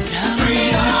let you down.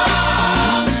 Freedom. I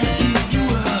wanna give you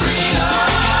up. Freedom.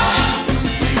 Have some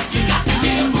faith. You got to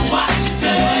give me what you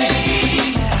say.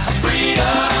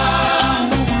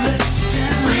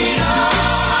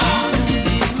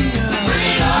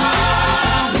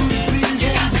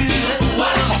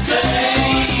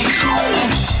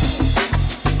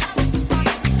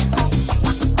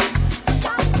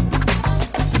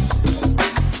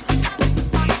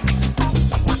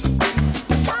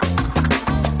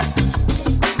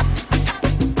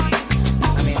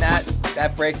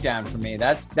 That breakdown for me,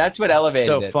 that's what elevated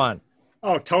So it. fun.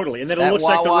 Oh, totally. And then it That looks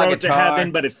like the wah-wah road to guitar.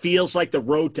 heaven, but it feels like the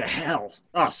road to hell.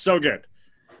 Oh, so good.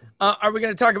 Are we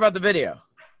going to talk about the video?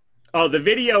 Oh, the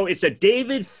video, it's a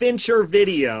David Fincher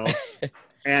video.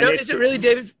 And No, it's, is it really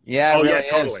David? Yeah, Oh, it yeah, really is.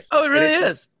 totally. Oh, it really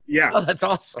is. Yeah. Oh, that's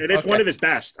awesome. And it's Okay. one of his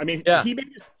best. I mean, Yeah. he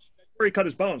made this where he cut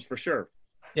his bones for sure.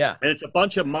 Yeah. And it's a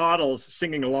bunch of models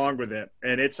singing along with it,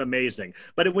 and it's amazing.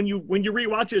 But when you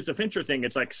rewatch it, it's a Fincher thing.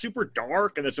 It's like super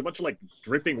dark, and there's a bunch of like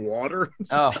dripping water.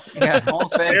 Oh, yeah, the whole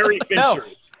thing. Very No, Fincher.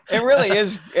 it really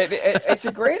is. It's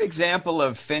a great example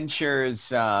of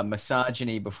Fincher's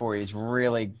misogyny before he's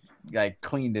really like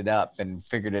cleaned it up and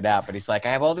figured it out. But he's like,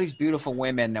 I have all these beautiful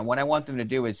women, and what I want them to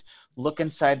do is look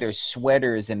inside their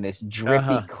sweaters in this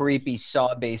drippy, creepy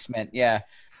saw basement. Yeah.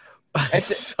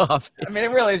 Soft. I mean,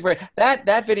 it really is weird.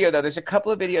 That video, though, there's a couple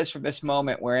of videos from this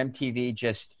moment where MTV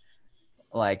just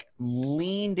like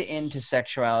leaned into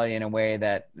sexuality in a way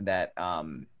that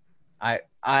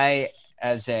I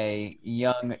as a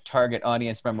young target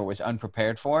audience member was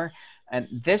unprepared for. And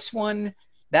this one,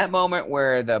 that moment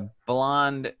where the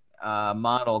blonde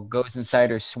model goes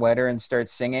inside her sweater and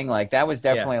starts singing, like that was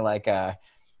definitely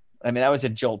that was a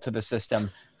jolt to the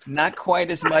system. Not quite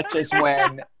as much as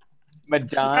when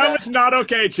Madonna. That was not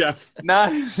okay, Jeff.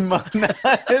 Not as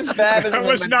bad as That when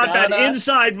was not bad. Madonna-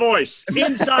 Inside voice.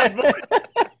 Inside voice.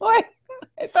 What?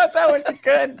 I thought that was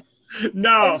good.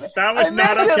 No, that was I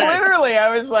not meant it okay. literally.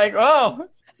 I was like, oh,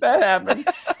 that happened.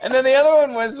 And then the other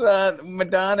one was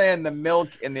Madonna and the milk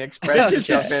in the Express. This is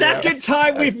the second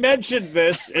time we've mentioned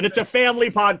this, and it's a family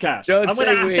podcast. Don't I'm going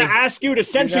to say have we. to ask you to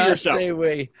censor Do not yourself. say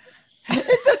we.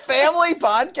 It's a family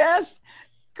podcast?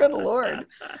 Good Lord. You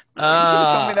should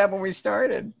have told me that when we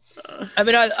started. I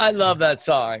mean, I love that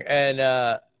song. And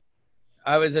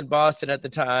I was in Boston at the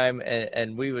time,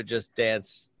 and we would just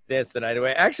dance the night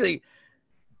away. Actually,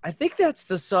 I think that's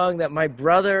the song that my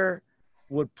brother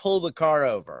would pull the car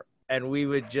over, and we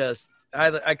would just –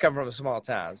 I come from a small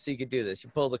town, so you could do this. You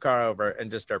pull the car over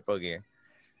and just start boogieing.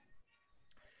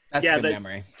 That's a good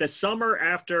memory. The summer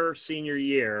after senior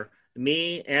year,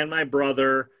 me and my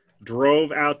brother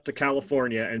drove out to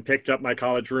California and picked up my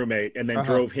college roommate and then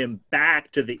drove him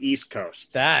back to the East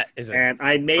Coast. That is a And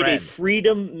I made a friend.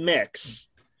 Freedom mix.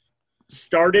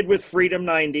 Started with Freedom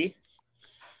 90.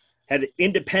 Had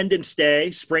Independence Day,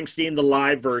 Springsteen, the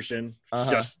live version.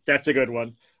 That's a good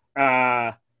one.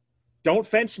 Don't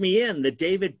Fence Me In, the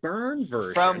David Byrne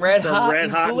version. From Red Hot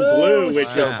and Blue, which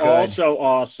so is good. also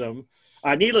awesome.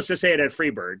 Needless to say, it had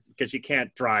Freebird because you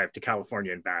can't drive to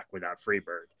California and back without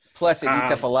Freebird. Plus, it eats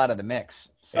up a lot of the mix.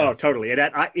 So. Oh, totally. It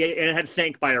had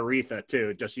Think by Aretha,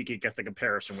 too, just so you could get the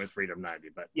comparison with Freedom 90.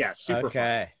 But, yeah, super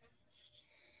fun.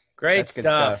 Great That's good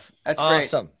stuff. That's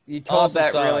awesome. Great. You told Awesome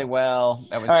that song. really well.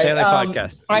 That was Family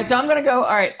podcast. All right, so I'm gonna go.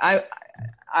 All right,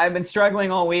 I've been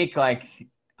struggling all week, like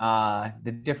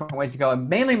the different ways to go. And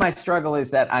mainly, my struggle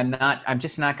is that I'm not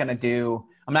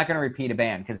gonna repeat a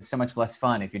band because it's so much less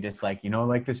fun if you're just like,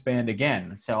 like this band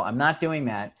again. So I'm not doing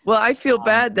that. Well, I feel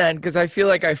bad then because I feel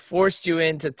like I forced you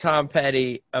into Tom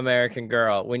Petty, American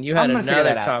Girl, when you had I'm gonna figure another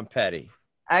that out. Tom Petty.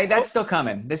 That's still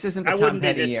coming. This isn't the That Tom wouldn't be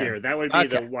Petty this year. That would be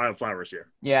the Wildflowers year.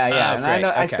 Yeah. And I great. know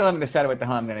I Okay. still haven't decided what the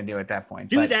hell I'm gonna do at that point.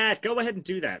 Do but- that. Go ahead and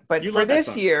do that. But You for love that this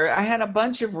song. year, I had a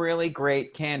bunch of really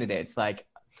great candidates. Like,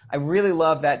 I really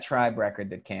love that Tribe record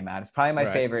that came out. It's probably my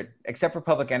Right. favorite, except for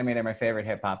Public Enemy. They're my favorite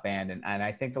hip hop band, and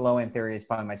I think the Low End Theory is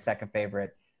probably my second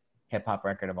favorite hip hop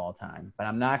record of all time. But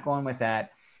I'm not going with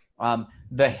that.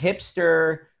 The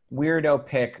hipster weirdo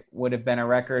pick would have been a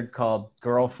record called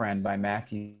Girlfriend by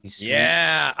Matthew Sweet.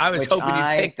 Yeah, I was hoping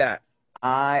you'd pick that.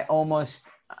 I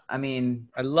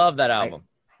love that album.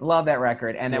 I love that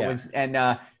record, and it Yeah. was, and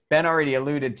Ben already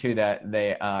alluded to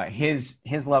that.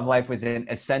 His love life was in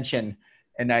ascension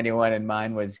in '91, and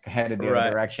mine was headed the Right.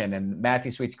 other direction. And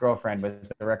Matthew Sweet's Girlfriend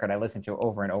was the record I listened to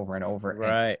over and over and over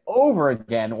Right. and over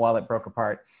again while it broke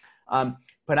apart.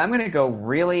 But I'm gonna go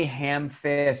really ham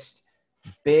fist,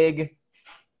 big.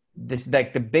 This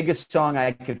like the biggest song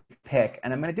I could pick,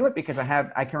 and I'm gonna do it because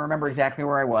I can remember exactly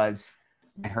where I was.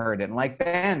 I heard it, and like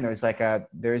Ben, there's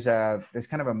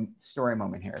kind of a story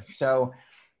moment here. So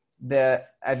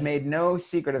I've made no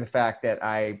secret of the fact that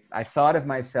I thought of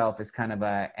myself as kind of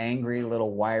a angry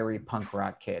little wiry punk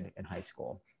rock kid in high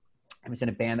school. I was in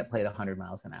a band that played 100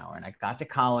 miles an hour, and I got to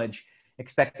college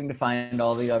expecting to find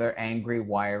all the other angry,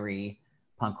 wiry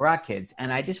punk rock kids,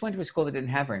 and I just went to a school that didn't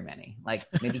have very many, like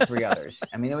maybe 3 others.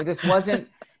 I mean, it wasn't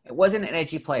an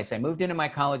edgy place. I moved into my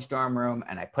college dorm room,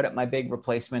 and I put up my big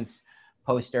Replacements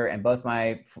poster, and both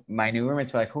my new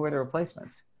roommates were like, "Who are the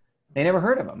Replacements?" They never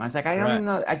heard of them. I was like, I don't Right. even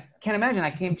know. I can't imagine.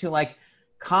 I came to like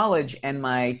college, and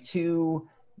my 2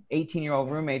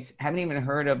 18-year-old roommates haven't even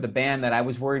heard of the band that I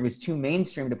was worried was too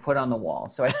mainstream to put on the wall.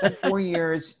 So I spent 4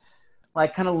 years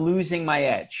like kind of losing my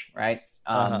edge, right?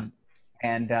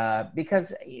 And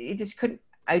because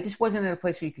I just wasn't in a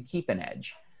place where you could keep an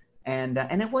edge, and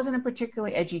it wasn't a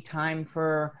particularly edgy time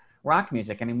for rock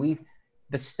music. I mean,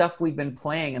 the stuff we've been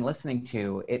playing and listening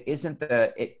to, it isn't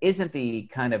the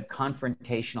kind of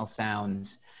confrontational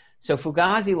sounds. So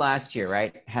Fugazi last year,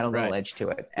 right, had a little Right. edge to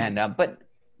it, and but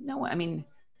no, I mean,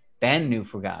 Ben knew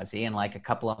Fugazi and like a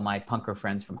couple of my punker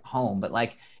friends from home. But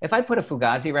like, if I put a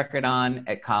Fugazi record on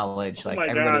at college, like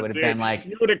everybody would have been like,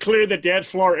 you would have cleared the dance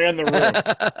floor and the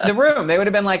room. They would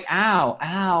have been like,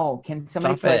 ow, can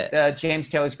somebody Stop put James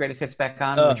Taylor's Greatest Hits back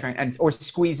on? Or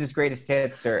Squeeze's Greatest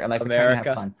Hits, or like, we're trying to America.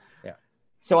 have fun. Yeah.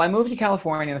 So I moved to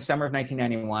California in the summer of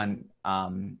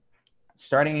 1991,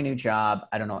 starting a new job.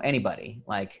 I don't know anybody,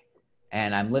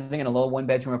 and I'm living in a little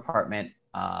 1-bedroom apartment.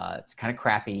 It's kind of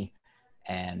crappy.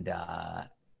 And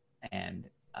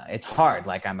it's hard.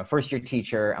 Like, I'm a first-year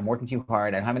teacher. I'm working too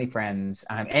hard. I don't have any friends.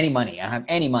 I don't have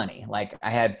any money. Like, I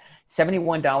had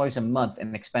 $71 a month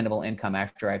in expendable income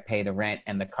after I pay the rent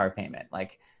and the car payment.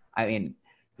 Like, I mean,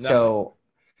 Nothing. So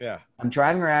Yeah. I'm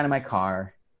driving around in my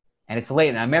car, and it's late.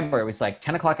 And I remember it was like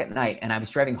 10 o'clock at night, and I was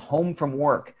driving home from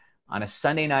work on a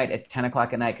Sunday night at 10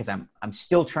 o'clock at night because I'm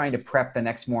still trying to prep the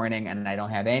next morning, and I don't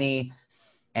have any.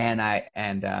 And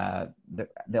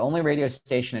the only radio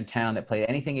station in town that played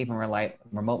anything even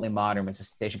remotely modern was a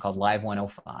station called Live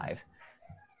 105.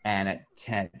 And at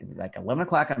 10, like 11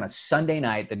 o'clock on a Sunday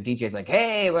night, the DJ's like,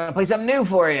 "Hey, we're gonna play something new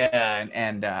for you,"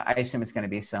 and I assume it's gonna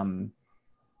be something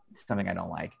I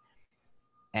don't like.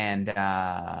 And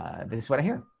this is what I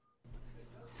hear.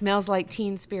 Smells Like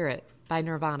Teen Spirit by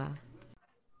Nirvana.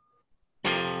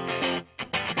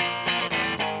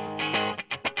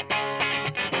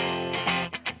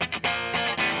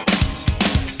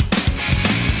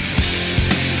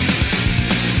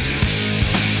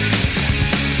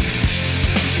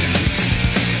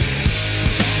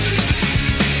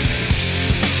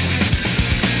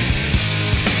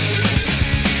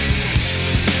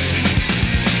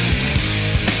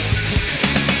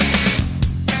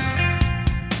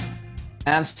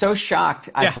 And I'm so shocked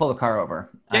I Yeah. pulled the car over.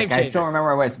 Game Like, I still changer.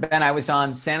 remember where I was. Ben, I was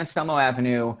on San Anselmo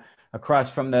Avenue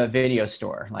across from the video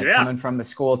store, coming from the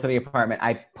school to the apartment.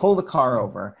 I pull the car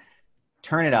over,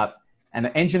 turn it up, and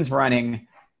the engine's running.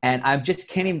 And I just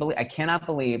cannot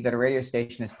believe that a radio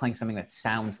station is playing something that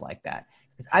sounds like that.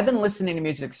 Because I've been listening to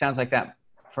music that sounds like that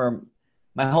for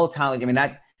my whole time. I mean,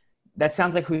 that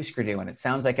sounds like Husker Du, and it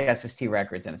sounds like SST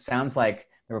Records, and it sounds like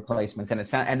the Replacements,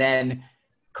 and then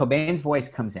Cobain's voice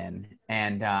comes in,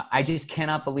 and I just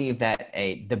cannot believe that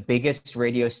the biggest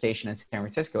radio station in San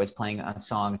Francisco is playing a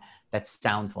song that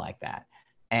sounds like that.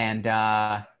 And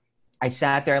I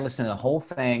sat there, I listened to the whole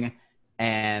thing,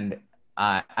 and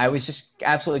I was just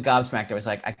absolutely gobsmacked. I was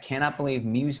like, I cannot believe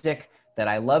music that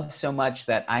I love so much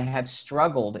that I have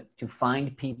struggled to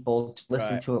find people to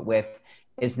listen Right. to it with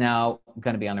is now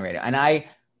going to be on the radio. And I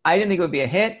didn't think it would be a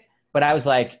hit, but I was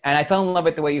like, and I fell in love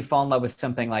with the way you fall in love with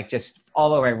something, like just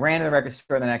all over. I ran to the record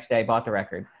store the next day, bought the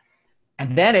record.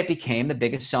 And then it became the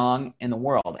biggest song in the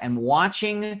world. And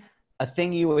watching a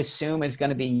thing you assume is going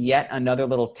to be yet another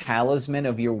little talisman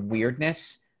of your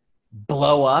weirdness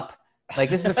blow up Like,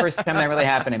 this is the first time that really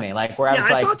happened to me. Like, where I was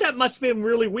like, I thought that must have been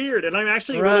really weird, and I'm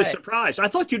actually really surprised. I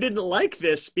thought you didn't like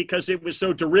this because it was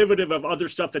so derivative of other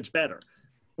stuff that's better.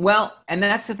 Well, and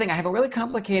that's the thing. I have a really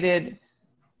complicated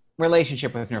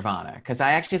relationship with Nirvana because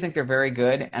I actually think they're very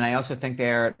good, and I also think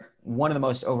they're one of the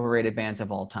most overrated bands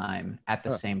of all time at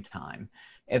the same time.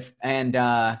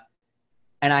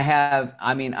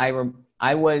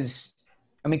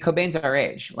 Cobain's our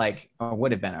age, like, or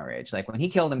would have been our age. Like, when he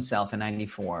killed himself in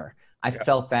 '94, I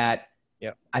felt that.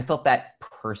 I felt that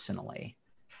personally,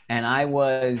 and I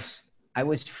was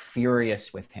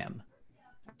furious with him.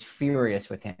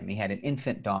 He had an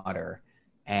infant daughter,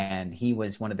 and he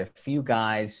was one of the few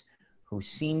guys who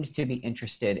seemed to be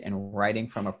interested in writing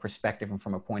from a perspective and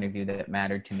from a point of view that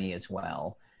mattered to me as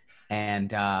well.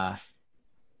 And I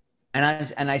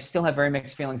still have very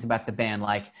mixed feelings about the band.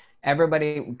 Like,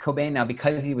 Cobain now,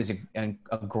 because he was a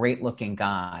great looking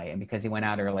guy and because he went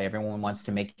out early, everyone wants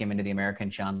to make him into the American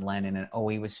John Lennon. And,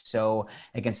 he was so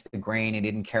against the grain. He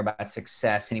didn't care about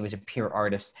success and he was a pure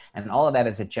artist. And all of that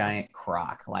is a giant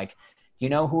crock. Like, you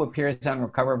know who appears on the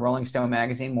cover of Rolling Stone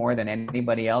magazine more than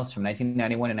anybody else from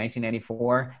 1991 to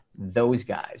 1994? Those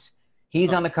guys.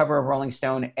 He's on the cover of Rolling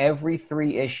Stone every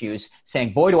 3 issues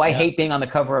saying, boy, do I hate being on the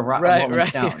cover of Rolling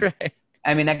Stone. Right.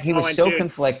 I mean, he was so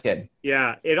conflicted.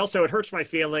 Yeah. It hurts my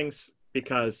feelings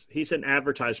because he's an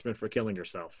advertisement for killing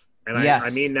yourself. And I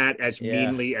mean that as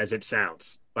meanly as it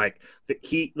sounds. Like,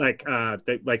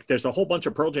 there's a whole bunch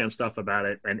of Pearl Jam stuff about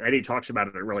it, and Eddie talks about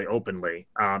it really openly.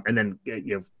 And then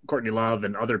you have Courtney Love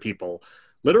and other people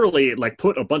literally like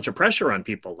put a bunch of pressure on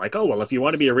people. Like, oh, well, if you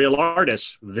want to be a real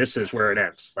artist, this is where it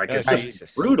ends. Like, it's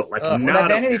just brutal. Like, the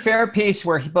Vanity Fair piece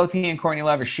where both he and Courtney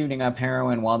Love are shooting up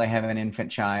heroin while they have an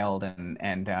infant child,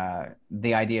 and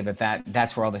the idea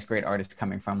that's where all this great art is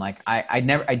coming from. Like,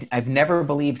 I've never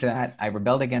believed that. I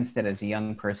rebelled against it as a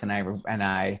young person.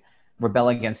 I rebel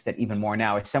against it even more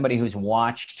now. As somebody who's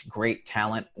watched great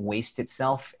talent waste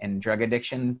itself in drug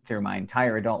addiction through my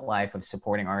entire adult life of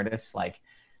supporting artists, like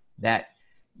that.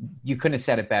 You couldn't have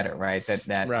said it better, right? That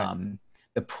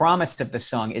the promise of the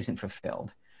song isn't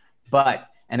fulfilled.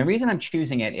 And the reason I'm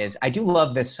choosing it is I do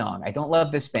love this song. I don't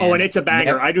love this band. Oh, and it's a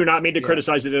banger. I do not mean to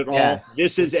criticize it at all.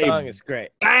 This song is great.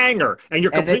 Banger. And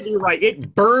you're completely right.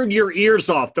 It burned your ears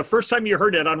off. The first time you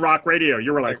heard it on rock radio,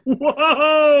 you were like,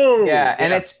 whoa! Yeah,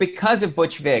 and it's because of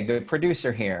Butch Vig, the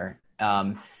producer here.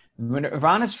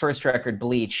 Nirvana's first record,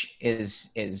 Bleach, is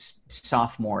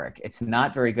sophomoric. It's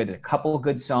not very good. There's a couple of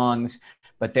good songs,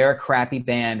 but they're a crappy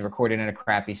band recorded in a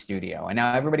crappy studio. And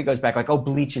now everybody goes back like, oh,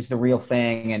 Bleach is the real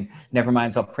thing, and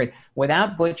Nevermind's all pretty.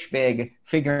 Without Butch Vig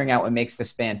figuring out what makes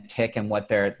this band tick and what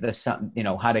how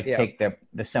to take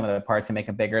the sum of the parts and make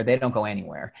them bigger, they don't go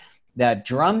anywhere. The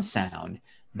drum sound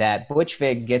that Butch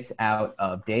Vig gets out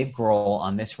of Dave Grohl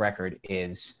on this record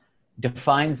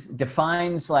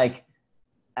defines like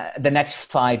the next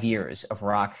 5 years of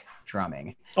rock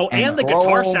drumming. Oh, and the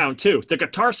guitar sound too. The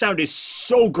guitar sound is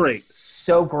so great.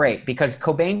 So great because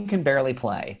Cobain can barely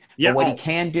play. Yeah. But what he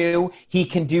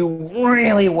can do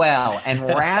really well. And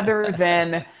rather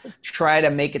than try to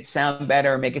make it sound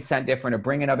better, make it sound different, or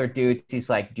bring in other dudes, he's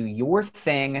like, do your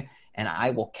thing and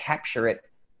I will capture it.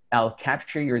 I'll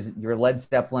capture your Led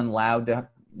Zeppelin loud,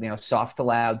 soft to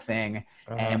loud thing,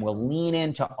 and we'll lean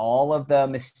into all of the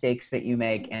mistakes that you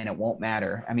make, and it won't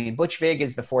matter. I mean, Butch Vig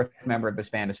is the 4th member of this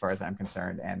band as far as I'm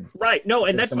concerned. And right. No,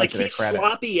 and that's like he's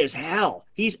sloppy as hell.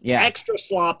 He's extra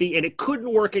sloppy, and it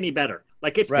couldn't work any better.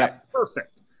 Like, it's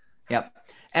perfect. Yep.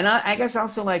 And I guess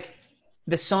also, like,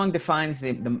 the song defines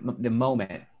the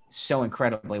moment so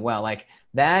incredibly well. Like,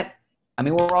 that, I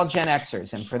mean, we're all Gen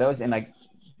Xers, and for those, and like,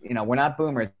 we're not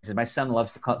boomers. My son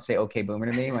loves to say "okay, boomer"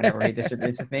 to me whenever he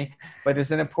disagrees with me. But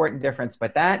there's an important difference.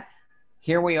 But that,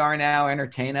 here we are now,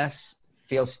 entertain us,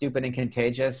 feel stupid and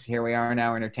contagious. Here we are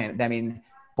now, entertain. I mean,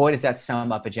 boy, does that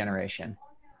sum up a generation.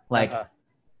 Like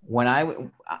when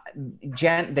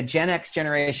the Gen X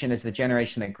generation is the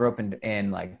generation that grew up in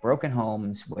like broken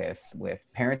homes with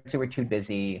parents who were too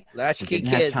busy, latchkey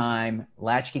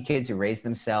kids who raised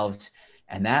themselves.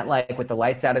 And that, like, with the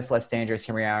lights out, it's less dangerous.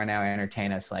 Here we are now,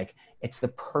 entertain us. Like, it's the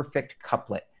perfect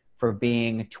couplet for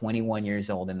being 21 years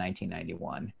old in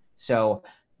 1991. So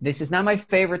this is not my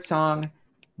favorite song.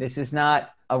 This is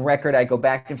not a record I go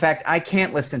back to. In fact, I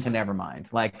can't listen to Nevermind.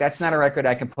 Like, that's not a record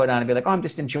I can put on and be like, oh, I'm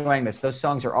just enjoying this. Those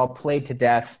songs are all played to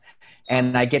death.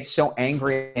 And I get so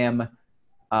angry at him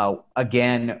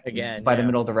again by the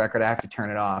middle of the record. I have to turn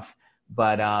it off.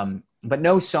 But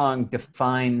no song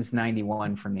defines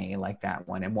 91 for me like that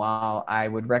one. And while I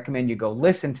would recommend you go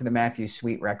listen to the Matthew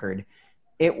Sweet record,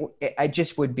 I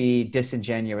just would be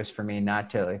disingenuous for me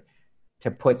not to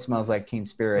put Smells Like Teen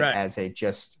Spirit as a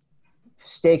just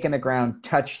stake in the ground,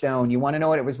 touchstone. You want to know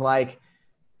what it was like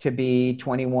to be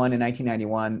 21 in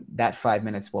 1991? That 5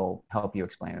 minutes will help you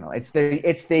explain it all. It's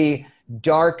the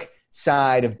dark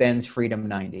side of Ben's Freedom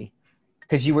 90.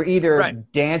 Because you were either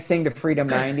dancing to Freedom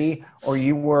 90 or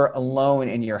you were alone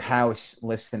in your house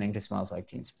listening to Smells Like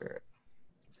Teen Spirit.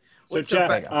 So,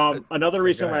 Jeff, another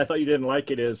reason why I thought you didn't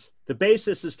like it is the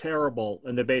bassist is terrible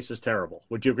and the bass is terrible.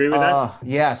 Would you agree with that?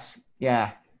 Yes.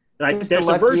 Yeah. Like, there's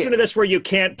a version of this where you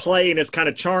can't play and it's kind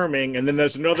of charming, and then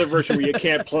there's another version where you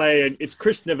can't play and it's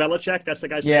Chris Novoselic. That's the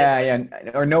guy's name.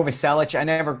 Yeah, or Novoselic. I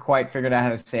never quite figured out how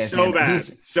to say his name.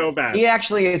 So bad. He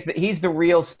actually is. He's the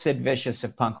real Sid Vicious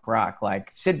of punk rock.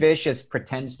 Like Sid Vicious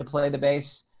pretends to play the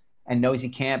bass and knows he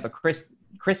can't, but Chris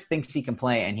thinks he can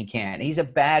play and he can't. He's a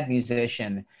bad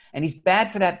musician, and he's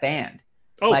bad for that band.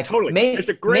 Oh, like, totally.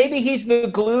 Maybe he's the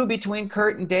glue between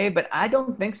Kurt and Dave, but I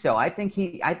don't think so. I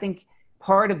think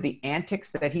part of the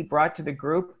antics that he brought to the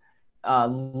group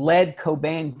led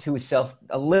Cobain to himself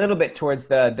a little bit towards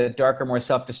the darker, more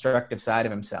self-destructive side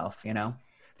of himself, you know?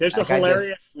 There's a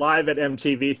hilarious live at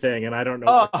MTV thing, and I don't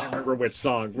know, I can't remember which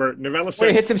song, where Novoselic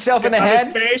he hits himself in the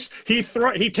head? Bass, he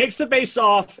takes the bass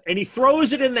off, and he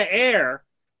throws it in the air,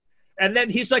 and then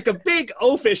he's like a big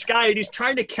oafish guy, and he's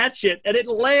trying to catch it, and it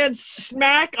lands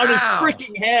smack on his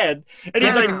freaking head. And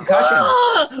he's like,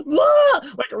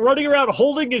 like running around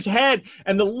holding his head.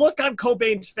 And the look on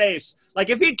Cobain's face,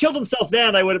 like if he'd killed himself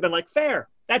then, I would have been like, fair.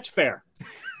 That's fair.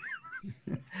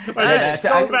 That's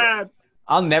so bad.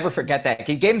 I'll never forget that.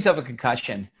 He gave himself a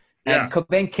concussion. And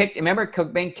Cobain kicked him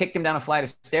down a flight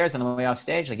of stairs on the way off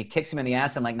stage. Like he kicks him in the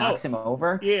ass and like knocks him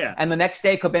over. Yeah. And the next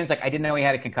day, Cobain's like, I didn't know he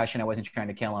had a concussion. I wasn't trying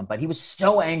to kill him. But he was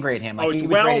so angry at him. Like, it's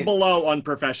below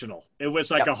unprofessional. It was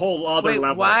like a whole other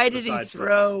level. Why did he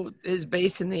throw his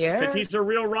bass in the air? Because he's a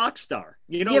real rock star.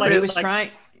 You know, but he was trying.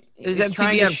 It was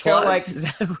MTV Unplugged.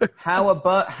 Like how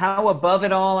above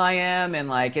it all I am, and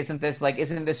like isn't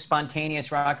this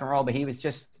spontaneous rock and roll? But he was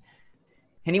just.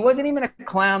 And he wasn't even a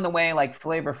clown the way like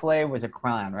Flavor Flav was a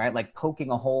clown, right? Like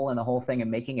poking a hole in the whole thing and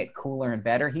making it cooler and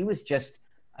better. He was just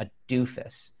a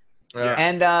doofus. Yeah.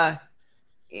 And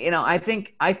I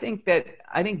think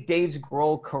Dave's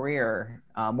Grohl career,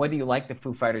 whether you like the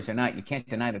Foo Fighters or not, you can't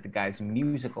deny that the guy's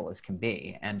musical as can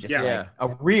be, and just like a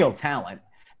real talent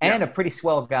and a pretty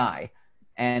swell guy.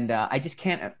 And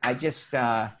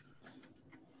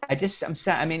I'm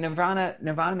sad. I mean,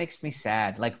 Nirvana makes me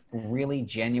sad, like really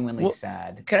genuinely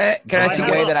sad. Can I see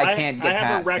a way that I can't get past? I have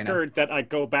past, a record that I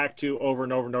go back to over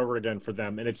and over and over again for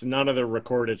them, and it's none of the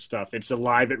recorded stuff. It's the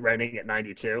live at Reading at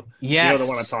 92. Yes. You know the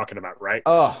one I'm talking about, right?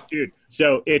 Oh, dude.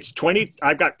 So it's 20.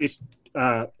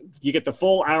 You get the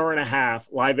full hour and a half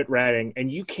live at Reading,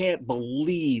 and you can't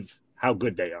believe how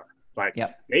good they are. Like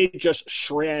they just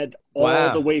shred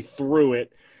all the way through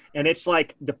it. And it's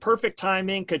like the perfect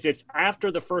timing because it's after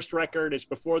the first record, it's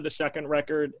before the second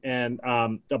record, and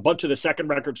a bunch of the second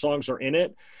record songs are in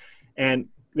it. And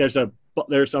there's a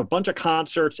bunch of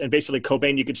concerts, and basically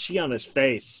Cobain, you could see on his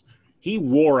face, he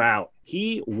wore out.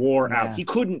 He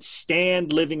couldn't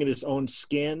stand living in his own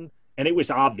skin, and it was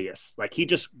obvious. Like he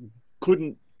just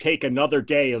couldn't take another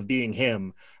day of being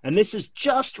him. And this is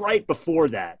just right before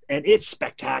that, and it's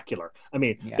spectacular. I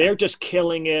mean, they're just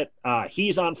killing it.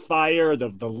 He's on fire.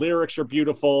 The lyrics are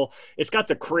beautiful. It's got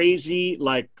the crazy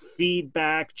like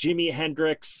feedback Jimi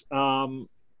Hendrix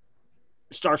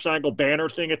Star Spangled Banner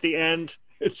thing at the end.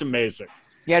 It's amazing.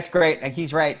 Yeah, it's great. Like,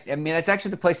 he's right. I mean, that's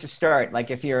actually the place to start. Like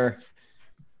if you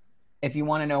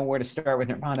want to know where to start with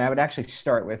Nirvana, I would actually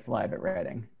start with Live at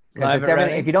Reading.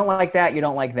 If you don't like that, you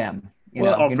don't like them.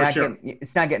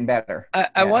 It's not getting better.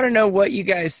 I want to know what you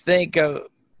guys think of.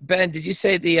 Ben, did you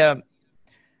say the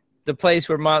place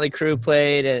where Motley Crue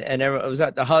played and everyone, was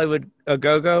that the Hollywood A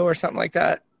Go-Go or something like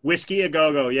that? Whiskey A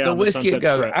Go-Go, yeah. The Whiskey A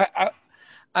Go-Go.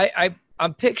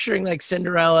 I'm picturing like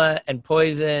Cinderella and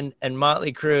Poison and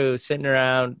Motley Crue sitting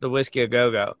around the Whiskey A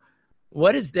Go-Go.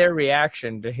 What is their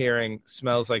reaction to hearing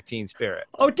Smells Like Teen Spirit?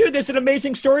 Oh, dude, there's an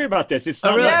amazing story about this. It's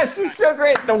not Yes, it's so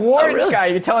great. The Warrant guy.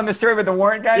 You're telling the story about the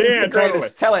Warrant guy? Yeah, totally.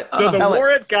 Tell it. So the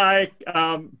Warrant guy,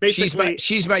 basically...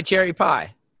 She's my cherry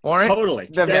pie. Warrant? Totally.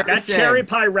 That cherry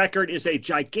pie record is a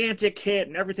gigantic hit,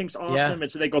 and everything's awesome. Yeah. And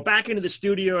so they go back into the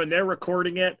studio, and they're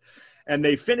recording it. And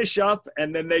they finish up,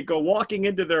 and then they go walking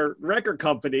into their record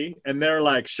company, and they're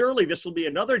like, surely this will be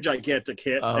another gigantic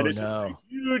hit. Oh, and it's a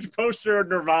huge poster of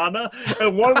Nirvana.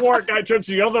 And one Warrant guy turns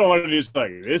to the other one, and he's like,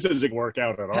 this doesn't work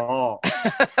out at all.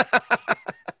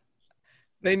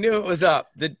 They knew it was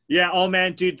up. Oh,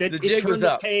 man, dude. The jig was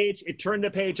up. It turned the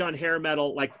page on hair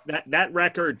metal. Like, that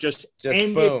record just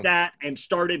ended boom. that and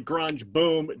started grunge.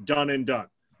 Boom, done and done.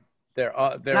 They're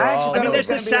all. I mean, there's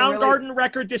the gonna be a really- Soundgarden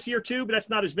record this year too, but that's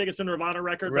not as big as the Nirvana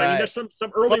record. But I mean, Right. there's some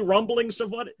early rumblings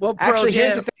of what. Well, Pearl Actually,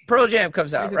 here's the Jam. thing. Pearl Jam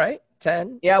comes out, right?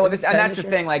 10. Yeah, well, Is it and 10 that's this the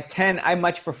year? thing. Like 10, I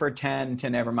much prefer 10 to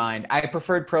Nevermind. I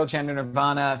preferred Pearl Jam to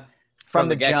Nirvana From from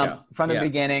the the get-go. jump, from the Yeah.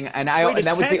 beginning, and Wait, is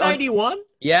that was the 1091?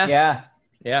 Yeah.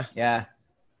 yeah.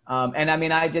 And I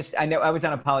mean, I know I was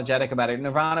unapologetic about it.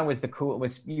 Nirvana was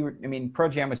Pearl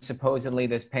Jam was supposedly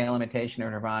this pale imitation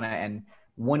of Nirvana, and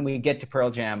when we get to Pearl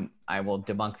Jam, I will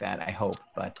debunk that. I hope,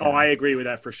 but I agree with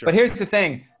that for sure. But here's the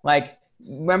thing: like,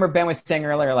 remember Ben was saying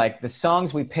earlier, like the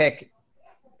songs we pick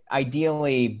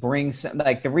ideally bring some,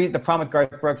 like the problem with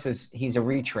Garth Brooks is he's a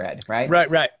retread, right?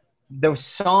 Right. The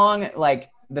song, like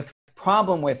the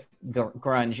problem with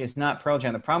grunge is not Pearl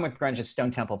Jam. The problem with grunge is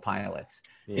Stone Temple Pilots,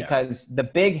 because the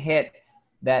big hit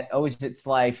that owes its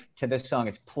life to this song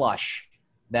is Plush.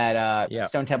 That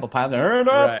Stone Temple Pilots, and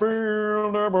I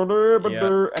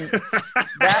feel, and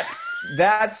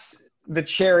that's the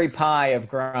cherry pie of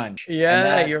grunge.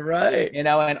 Yeah, you're right. You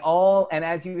know, and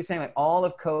as you were saying, like all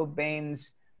of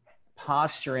Cobain's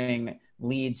posturing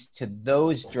leads to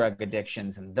those drug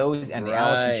addictions and the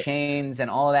Alice in Chains and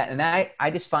all of that. And I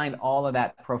just find all of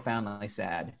that profoundly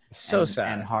sad. So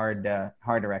sad and hard to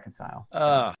reconcile.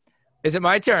 Is it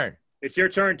my turn? It's your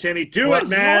turn, Timmy. Do it,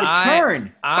 man.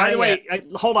 Turn. By the way,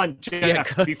 hold on,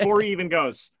 Jeff. Before he even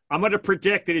goes, I'm going to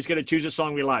predict that he's going to choose a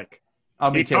song we like.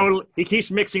 He keeps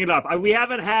mixing it up. We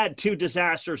haven't had two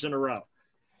disasters in a row.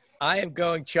 I am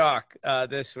going chalk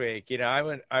this week. You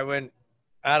know, I went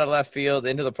out of left field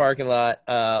into the parking lot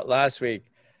last week,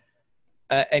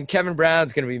 and Kevin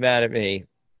Brown's going to be mad at me,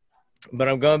 but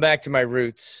I'm going back to my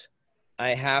roots.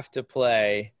 I have to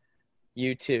play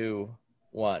U2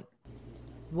 1.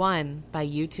 1 by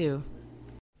U2.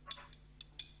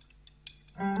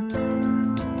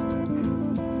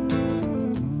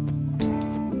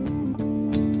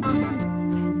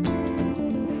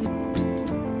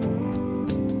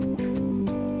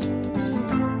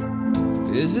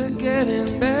 Is it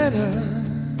getting better?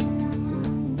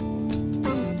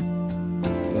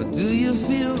 Or do you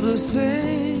feel the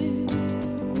same?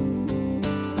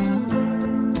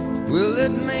 Will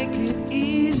it make it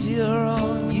easier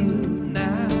on you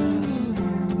now?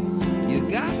 You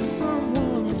got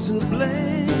someone to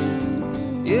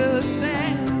blame. You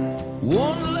said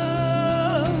one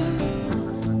love,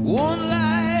 one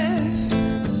life.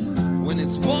 When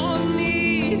it's one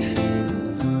need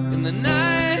in the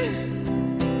night,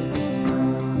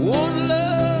 one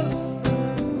love,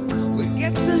 we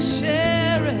get to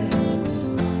share it.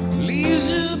 Leaves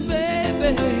you,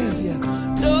 baby, if you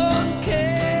don't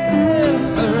care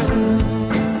for it.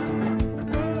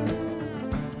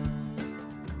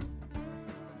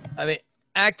 I mean,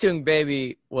 Achtung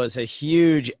Baby was a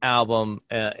huge album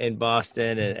in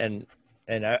Boston,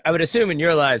 and I would assume in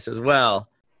your lives as well.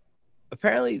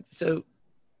 Apparently, so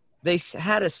they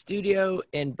had a studio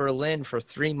in Berlin for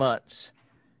 3 months,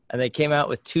 and they came out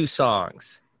with 2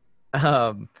 songs.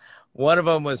 One of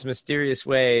them was Mysterious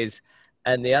Ways,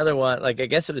 and the other one, like, I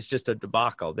guess it was just a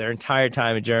debacle. Their entire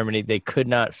time in Germany, they could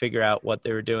not figure out what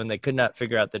they were doing. They could not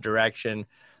figure out the direction.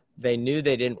 They knew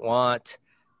they didn't want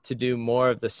to do more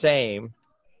of the same.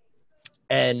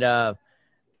 And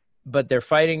but they're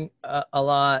fighting a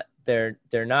lot. They're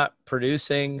not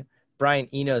producing. Brian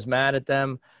Eno's mad at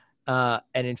them.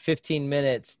 And in 15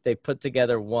 minutes, they put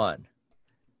together one.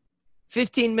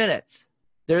 15 minutes.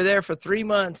 They're there for 3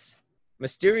 months.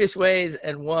 Mysterious Ways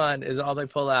and One is all they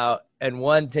pull out. And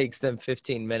One takes them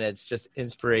 15 minutes, just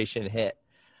inspiration hit.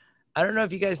 I don't know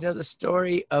if you guys know the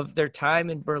story of their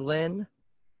time in Berlin,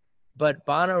 but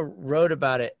Bono wrote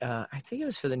about it. I think it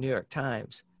was for the New York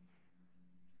Times.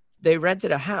 They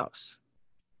rented a house,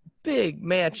 big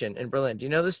mansion in Berlin. Do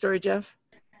you know the story, Jeff?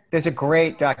 There's a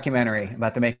great documentary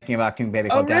about the making of Achtung Baby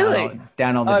called really?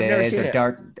 Down All the I've never Days seen or it.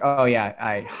 Dark. Oh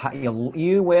yeah,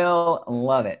 you will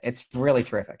love it. It's really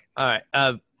terrific. All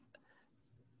right.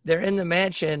 They're in the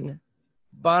mansion.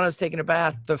 Bono's taking a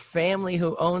bath. The family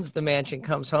who owns the mansion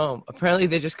comes home. Apparently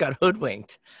they just got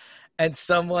hoodwinked, and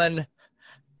someone,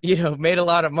 made a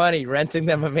lot of money renting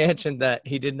them a mansion that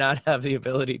he did not have the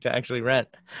ability to actually rent.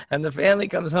 And the family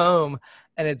comes home,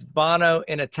 and it's Bono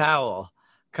in a towel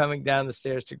coming down the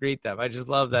stairs to greet them. I just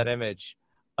love that image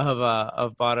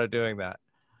of Bono doing that.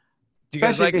 Do you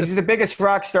guys Especially like because this? he's the biggest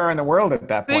rock star in the world at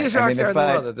that point. Biggest rock star in the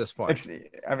world at this point.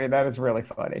 That is really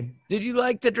funny. Did you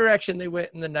like the direction they went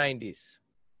in the 90s?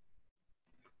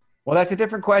 Well, that's a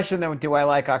different question than do I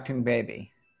like Achtung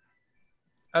Baby?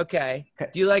 Okay.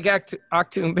 Do you like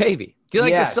Achtung Baby? Do you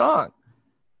like the song?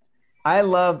 I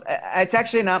love. It's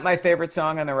actually not my favorite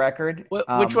song on the record.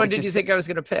 Which one did you think I was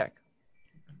going to pick?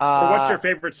 Or what's your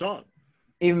favorite song?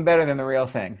 Even better than The Real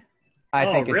Thing. I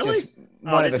think it's really? just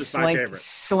one of the this is my favorite.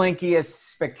 slinkiest,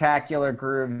 spectacular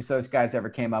grooves those guys ever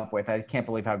came up with. I can't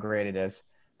believe how great it is.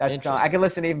 That song, I could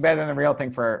listen to even better than The Real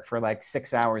Thing for like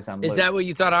 6 hours on loop. Is that what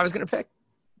you thought I was going to pick?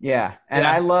 Yeah, and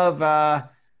I love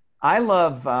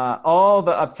all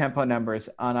the up-tempo numbers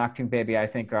on Achtung Baby. I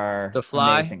think are The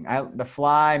Fly. amazing. The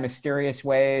Fly, Mysterious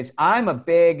Ways. I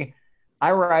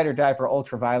ride or die for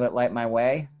Ultraviolet, Light My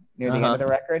Way near the end of the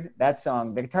record. That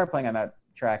song, the guitar playing on that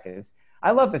track I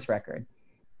love this record.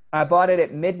 I bought it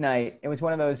at midnight. It was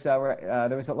one of those,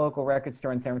 there was a local record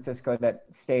store in San Francisco that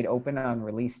stayed open on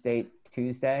release date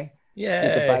Tuesday. Yeah. So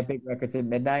you could buy big records at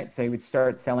midnight. So you would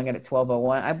start selling it at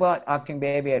 12:01. I bought Achtung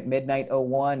Baby at midnight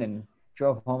 01 and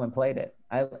drove home and played it.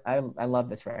 I love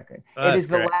this record. It is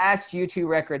great. the last U2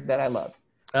 record that I love.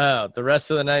 Oh, the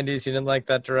rest of the 90s, you didn't like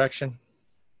that direction?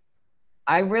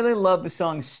 I really love the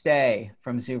song Stay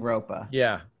from Zooropa.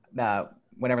 Yeah.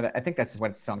 I think that's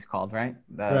what the song's called, right?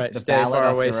 Right. The Stay ballad Far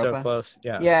of Away, Zooropa. So Close.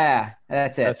 Yeah. Yeah,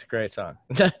 that's it. That's a great song.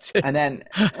 That's it. And then,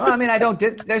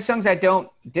 there's songs I don't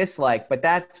dislike, but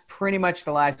that's pretty much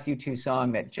the last U2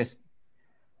 song that just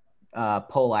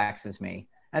poleaxes me.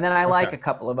 And then I like a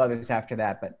couple of others after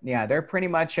that, but yeah, they're pretty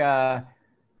much, I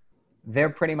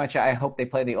hope they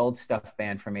play the old stuff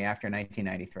band for me after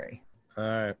 1993. All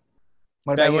right.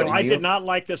 What about you? I did not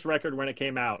like this record when it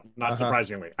came out, not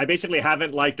surprisingly. I basically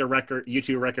haven't liked a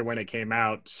U2 record when it came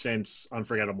out since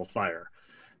Unforgettable Fire.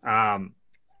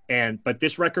 But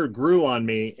this record grew on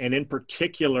me, and in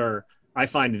particular, I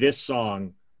find this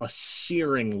song a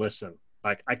searing listen.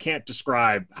 Like, I can't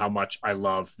describe how much I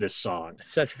love this song.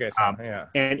 Such a great song, yeah.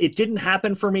 And it didn't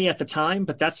happen for me at the time,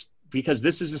 but that's because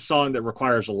this is a song that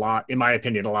requires a lot, in my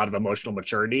opinion, a lot of emotional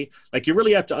maturity. Like, you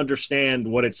really have to understand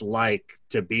what it's like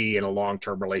to be in a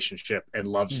long-term relationship and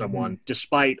love someone,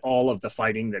 despite all of the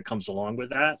fighting that comes along with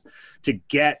that, to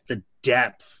get the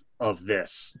depth of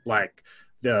this. Like,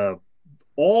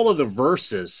 all of the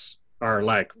verses are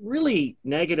like really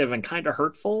negative and kind of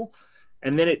hurtful.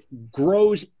 And then it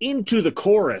grows into the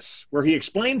chorus where he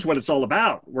explains what it's all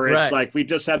about, where it's like, we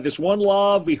just have this one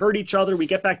love, we hurt each other, we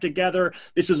get back together.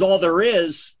 This is all there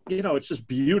is. It's just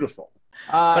beautiful.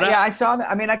 I saw that.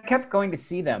 I mean, I kept going to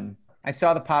see them. I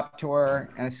saw the Pop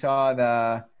tour and I saw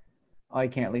the All You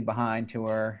Can't Leave Behind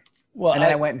tour. Well, and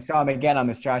then I went and saw them again on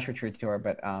this Joshua Tree tour.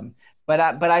 But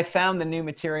I found the new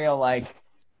material like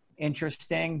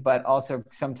interesting, but also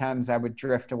sometimes I would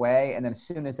drift away, and then as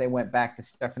soon as they went back to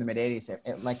stuff from the mid-'80s,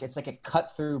 it's like it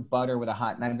cut through butter with a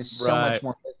hot knife. It's so much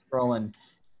more visceral and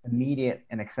immediate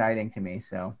and exciting to me.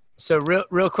 So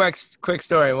real quick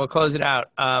story, and we'll close it out.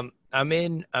 I'm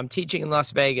teaching in Las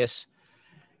Vegas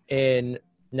in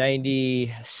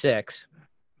 96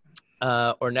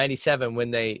 or 97 when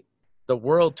the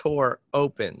world tour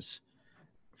opens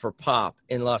for Pop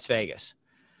in Las Vegas.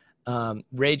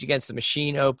 Rage Against the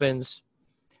Machine opens,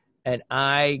 and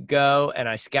I go and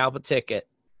I scalp a ticket,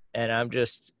 and I'm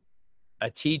just a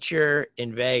teacher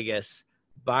in Vegas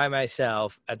by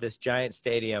myself at this giant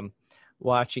stadium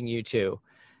watching U2.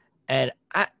 And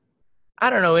I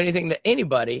don't know anything to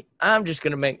anybody. I'm just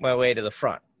going to make my way to the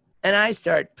front. And I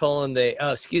start pulling and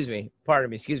I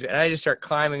just start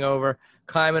climbing over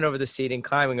the seating,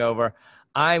 climbing over.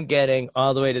 I'm getting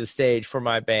all the way to the stage for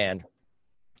my band.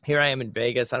 Here I am in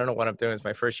Vegas. I don't know what I'm doing. It's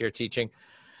my first year teaching.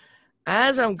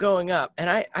 As I'm going up, and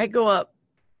I go up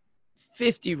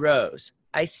 50 rows,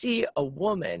 I see a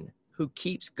woman who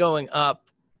keeps going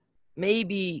up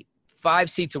maybe 5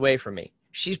 seats away from me.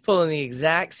 She's pulling the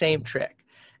exact same trick.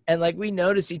 And like we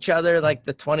notice each other like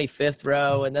the 25th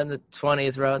row and then the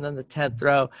 20th row and then the 10th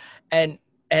row. And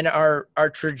our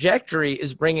trajectory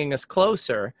is bringing us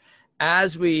closer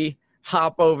as we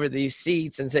hop over these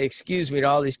seats and say, excuse me, to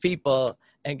all these people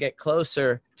and get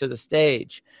closer to the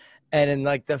stage. And in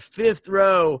like the 5th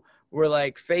row, we're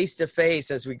like face to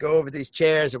face as we go over these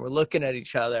chairs and we're looking at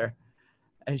each other.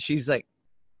 And she's like,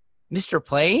 Mr.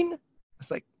 Plain? I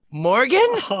was like, Morgan?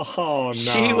 Oh, no.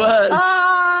 She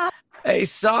was a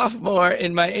sophomore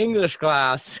in my English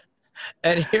class.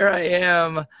 And here I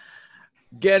am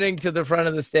getting to the front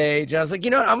of the stage. And I was like, you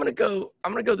know what? I'm going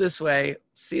to go this way.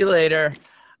 See you later.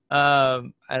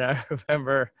 And I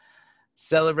remember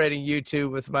celebrating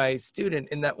U2 with my student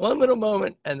in that one little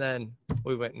moment, and then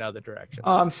we went in other directions.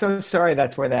 Oh, I'm so sorry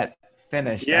that's where that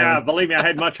finished. Yeah, believe me, I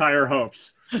had much higher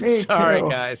hopes. Sorry,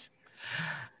 guys.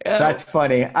 Yeah. That's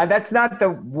funny. That's not the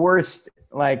worst,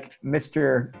 like,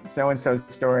 Mr. So-and-so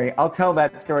story. I'll tell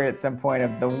that story at some point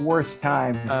of the worst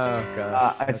time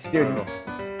a student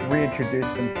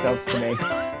reintroduced themselves to me.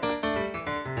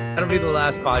 That'll be the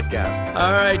last podcast.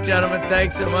 All right, gentlemen,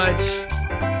 thanks so much.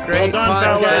 Great well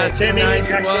done, podcast. fellas. Timmy,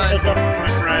 excellent, my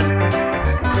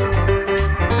friend.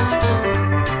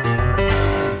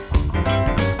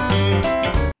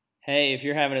 if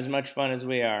you're having as much fun as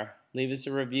we are, leave us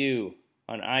a review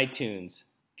on iTunes.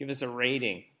 Give us a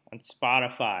rating on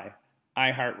Spotify,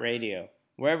 iHeartRadio.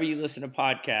 Wherever you listen to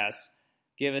podcasts,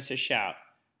 give us a shout.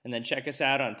 And then check us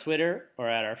out on Twitter or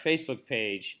at our Facebook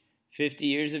page, 50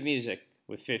 Years of Music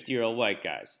with 50-Year-Old White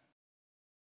Guys.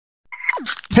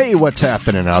 Hey, what's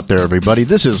happening out there, everybody?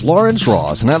 This is Lawrence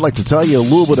Ross, and I'd like to tell you a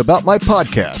little bit about my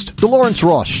podcast, The Lawrence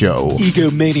Ross Show.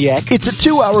 Egomaniac. It's a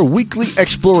 2-hour weekly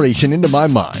exploration into my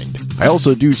mind. I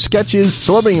also do sketches,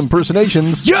 celebrity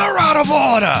impersonations. You're out of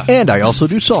order! And I also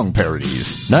do song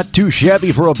parodies. Not too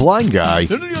shabby for a blind guy.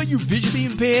 Not only are you visually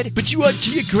impaired, but you are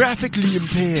geographically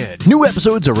impaired. New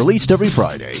episodes are released every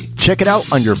Friday. Check it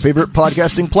out on your favorite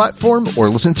podcasting platform or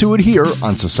listen to it here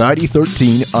on Society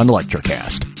 13 on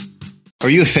Electrocast. Are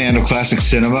you a fan of classic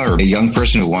cinema or a young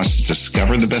person who wants to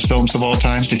discover the best films of all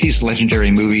time? Do these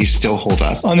legendary movies still hold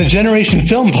up? On the Generation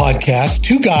Film podcast,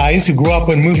 two guys who grew up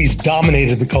when movies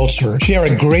dominated the culture share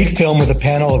a great film with a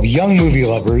panel of young movie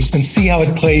lovers and see how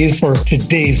it plays for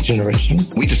today's generation.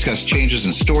 We discuss changes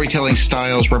in storytelling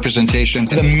styles, representation,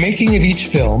 the making of each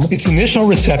film, its initial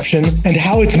reception, and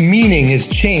how its meaning has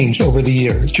changed over the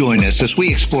years. Join us as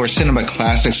we explore cinema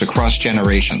classics across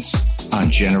generations on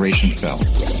Generation Film.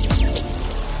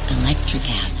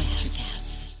 Electrocast.